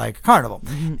Brazil and it's like carnival.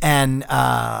 Mm-hmm. And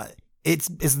it's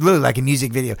literally like a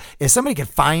music video. If somebody could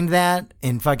find that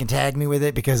and fucking tag me with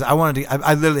it, because I wanted to,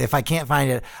 I literally, if I can't find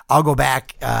it, I'll go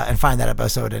back and find that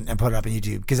episode and put it up on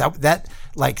YouTube, because that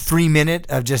like 3 minute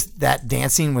of just that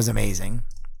dancing was amazing.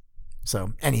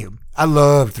 So, anywho, I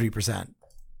love 3%.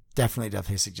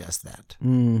 Definitely suggest that.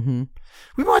 Mm-hmm.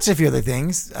 We watched a few other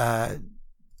things.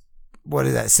 What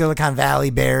is that? Silicon Valley,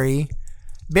 Barry.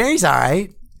 Barry's all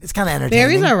right. It's kind of entertaining.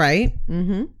 Barry's all right.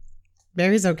 Mm-hmm.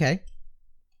 Barry's okay.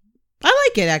 I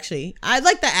like it, actually. I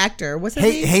like the actor. What's his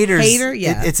name? Hater.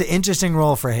 Yeah. It's an interesting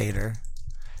role for Hater.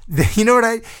 You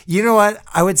know what?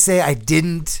 I would say I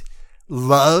didn't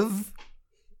love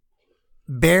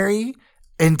Barry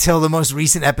until the most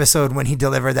recent episode when he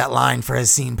delivered that line for his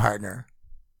scene partner.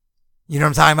 You know what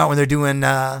I'm talking about, when they're doing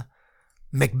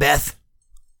Macbeth?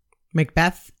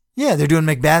 Macbeth? Yeah, they're doing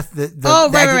Macbeth.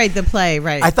 Right, the play,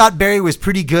 right. I thought Barry was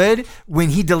pretty good when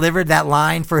he delivered that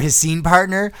line for his scene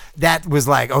partner. That was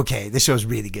like, okay, this show's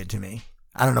really good to me.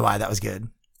 I don't know why that was good,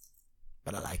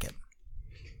 but I like it.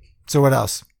 So what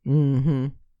else? Mm-hmm.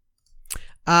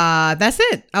 That's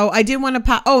it. Oh, I did want to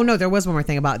pop. Oh no, there was one more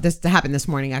thing about this that happened this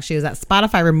morning. Actually, is that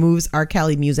Spotify removes R.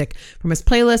 Kelly music from his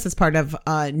playlist as part of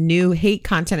new hate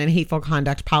content and hateful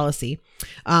conduct policy.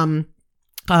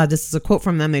 This is a quote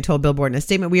from them. They told Billboard in a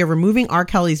statement, "We are removing R.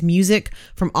 Kelly's music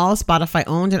from all Spotify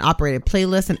owned and operated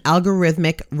playlists and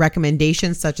algorithmic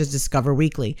recommendations such as Discover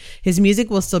Weekly. His music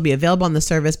will still be available on the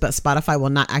service, but Spotify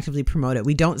will not actively promote it.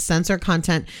 We don't censor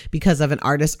content because of an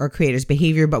artist or creator's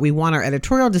behavior, but we want our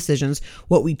editorial decisions,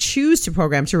 what we choose to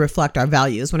program, to reflect our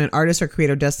values. When an artist or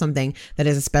creator does something that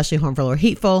is especially harmful or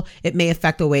hateful, it may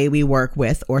affect the way we work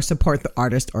with or support the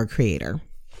artist or creator."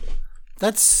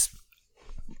 That's,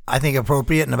 I think,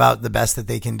 appropriate and about the best that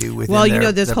they can do within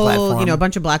this whole platform. A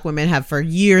bunch of black women have for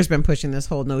years been pushing this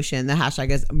whole notion. The hashtag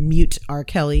is mute R.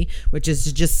 Kelly, which is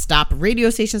to just stop radio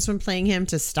stations from playing him,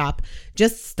 to stop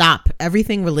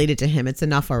everything related to him. It's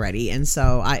enough already. And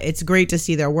so it's great to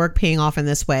see their work paying off in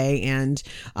this way, and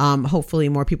hopefully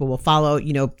more people will follow.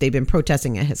 They've been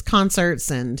protesting at his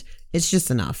concerts, and it's just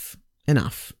enough.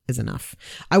 Enough is enough.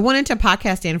 I wanted to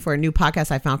podcast in for a new podcast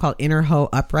I found called Inner Ho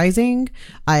Uprising.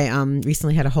 I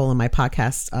recently had a hole in my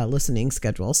podcast listening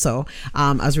schedule, so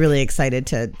I was really excited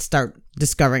to start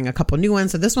discovering a couple new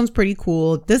ones. So this one's pretty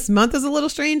cool. This month is a little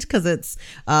strange because it's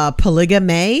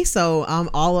polygamy. So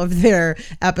all of their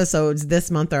episodes this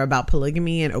month are about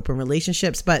polygamy and open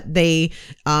relationships, but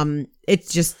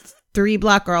it's just 3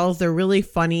 black girls. They're really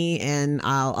funny, and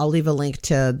I'll leave a link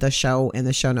to the show in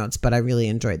the show notes, but I really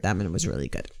enjoyed them and it was really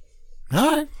good.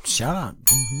 All right. Shout out.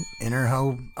 Mm-hmm. Inner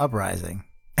Ho Uprising.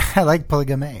 I like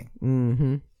polygamy.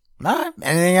 Mm-hmm. All right.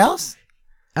 Anything else?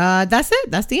 That's it.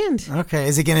 That's the end. Okay.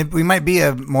 Is it we might be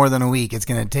more than a week. It's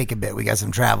going to take a bit. We got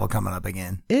some travel coming up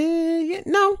again.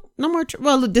 No more.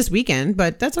 This weekend,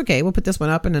 but that's okay. We'll put this one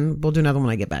up and then we'll do another one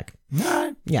when I get back. All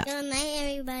right. Yeah. Good night,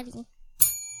 everybody.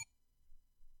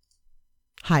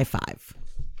 High five.